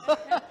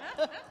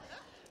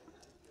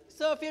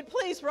 So if you'd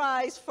please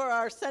rise for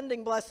our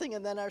sending blessing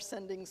and then our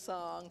sending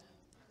song.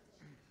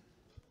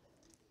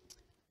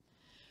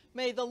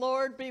 May the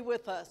Lord be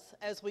with us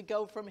as we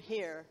go from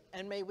here,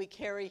 and may we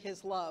carry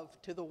his love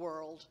to the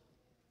world.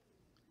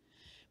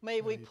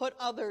 May we put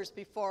others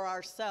before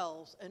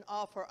ourselves and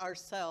offer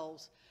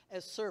ourselves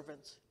as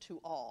servants to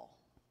all.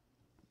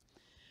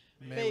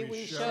 May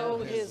we show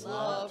his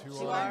love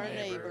to our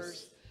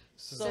neighbors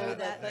so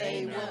that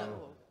they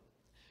know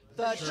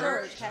the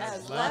church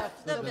has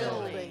left the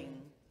building.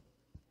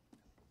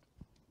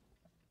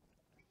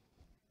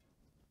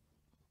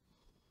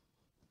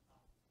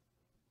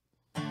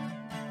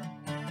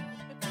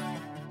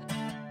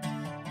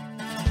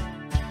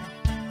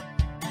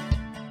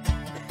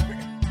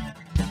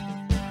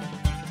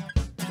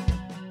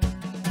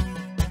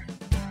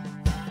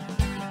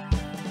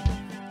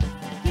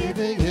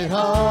 Giving it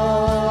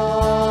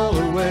all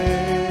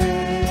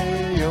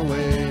away,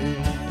 away.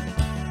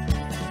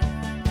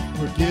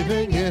 We're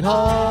giving it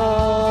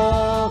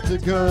all to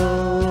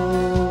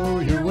go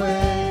your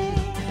way.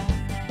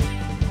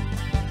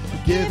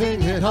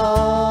 Giving it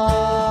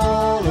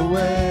all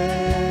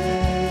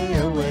away,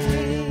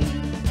 away.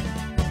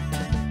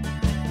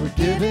 We're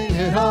giving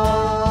it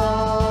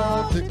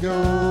all to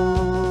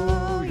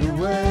go your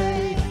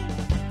way.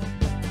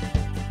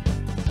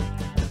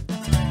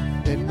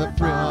 In the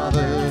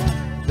Father,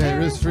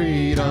 there is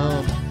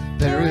freedom,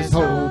 there is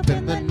hope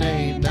in the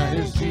name that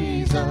is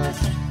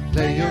Jesus.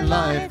 Lay your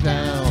life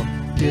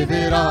down, give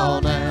it all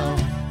now.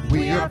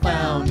 We are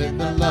found in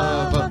the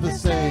love of the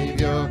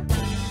Savior.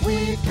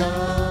 We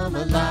come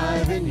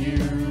alive in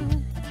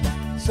you,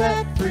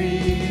 set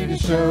free to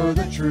show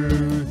the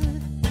truth.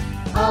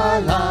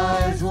 Our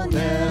lives will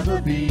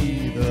never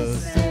be the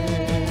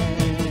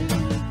same.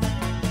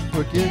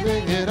 We're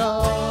giving it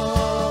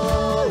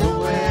all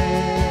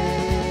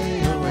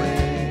away,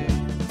 away.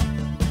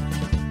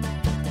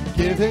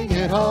 Giving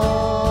it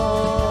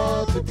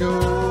all to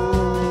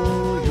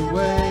go your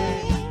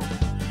way.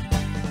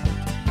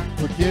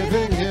 We're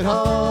giving it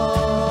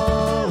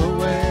all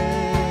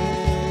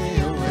away,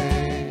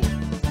 away.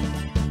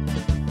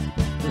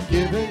 We're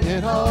giving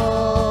it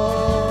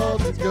all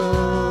to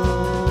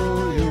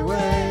go your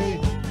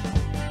way.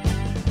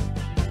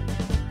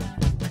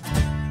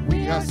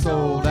 We are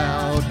sold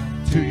out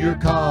to your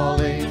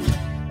calling.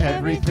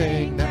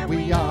 Everything that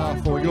we are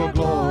for your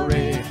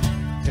glory.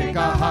 Take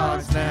our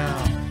hearts now,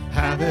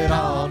 have it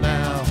all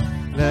now.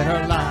 Let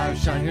our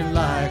lives shine your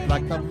light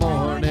like the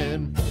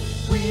morning.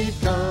 We've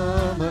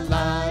come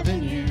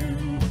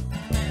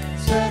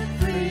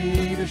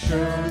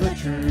show the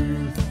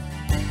truth,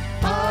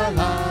 our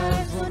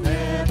lives will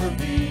never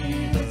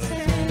be the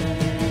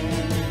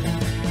same.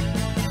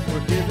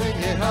 We're giving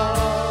it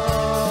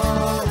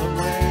all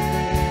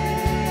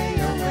away,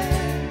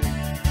 away.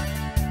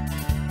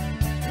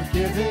 We're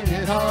giving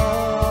it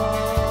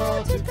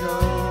all to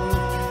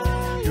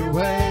go your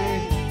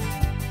way.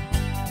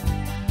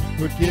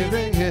 We're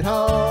giving it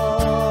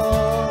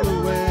all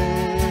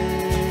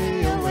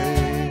away,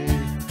 away.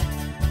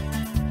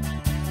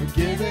 We're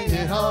giving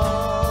it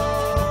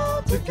all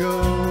to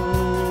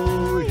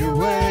go your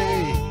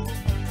way,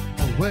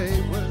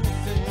 away. We're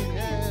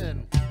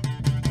singing.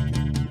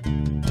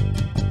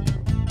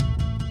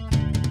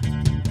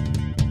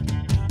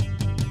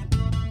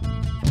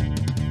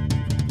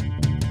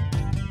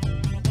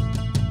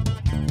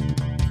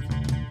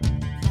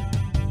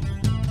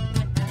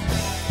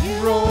 You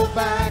roll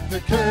back the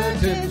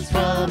curtains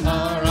from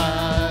our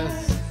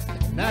eyes.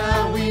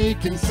 Now we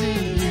can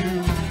see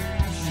you.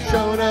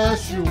 Shown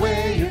us your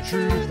way, your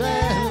truth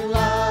and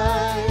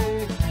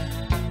light.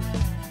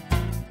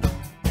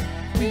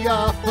 We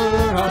offer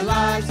our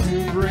lives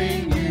to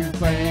bring you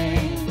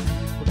fame.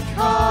 We're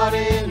caught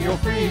in your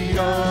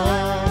freedom.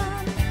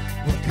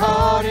 We're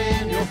caught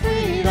in your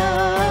freedom.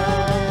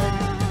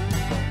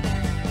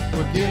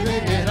 We're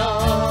giving it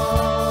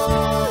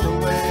all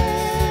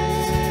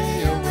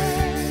away,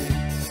 away.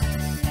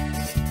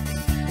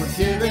 We're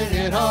giving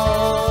it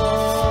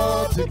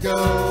all to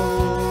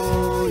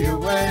go your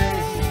way.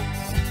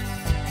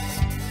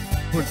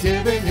 We're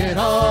giving it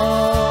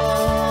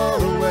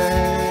all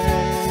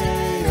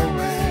away,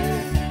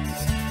 away.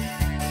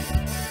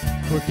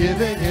 We're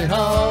giving it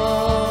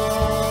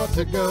all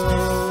to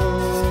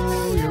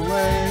go your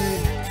way.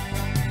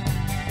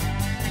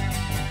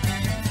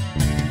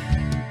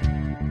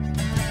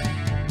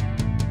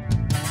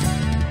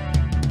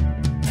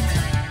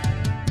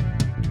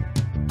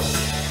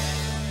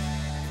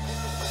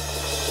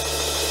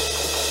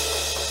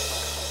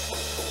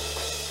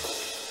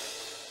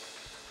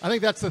 I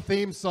think that's the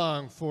theme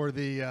song for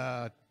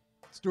the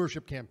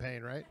stewardship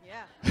campaign, right?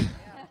 Yeah.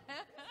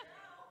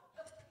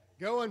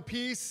 Go in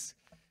peace,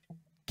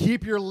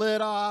 keep your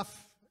lid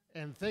off,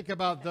 and think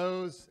about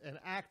those and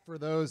act for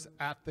those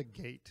at the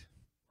gate.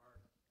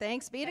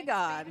 Thanks be to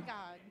God.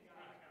 God.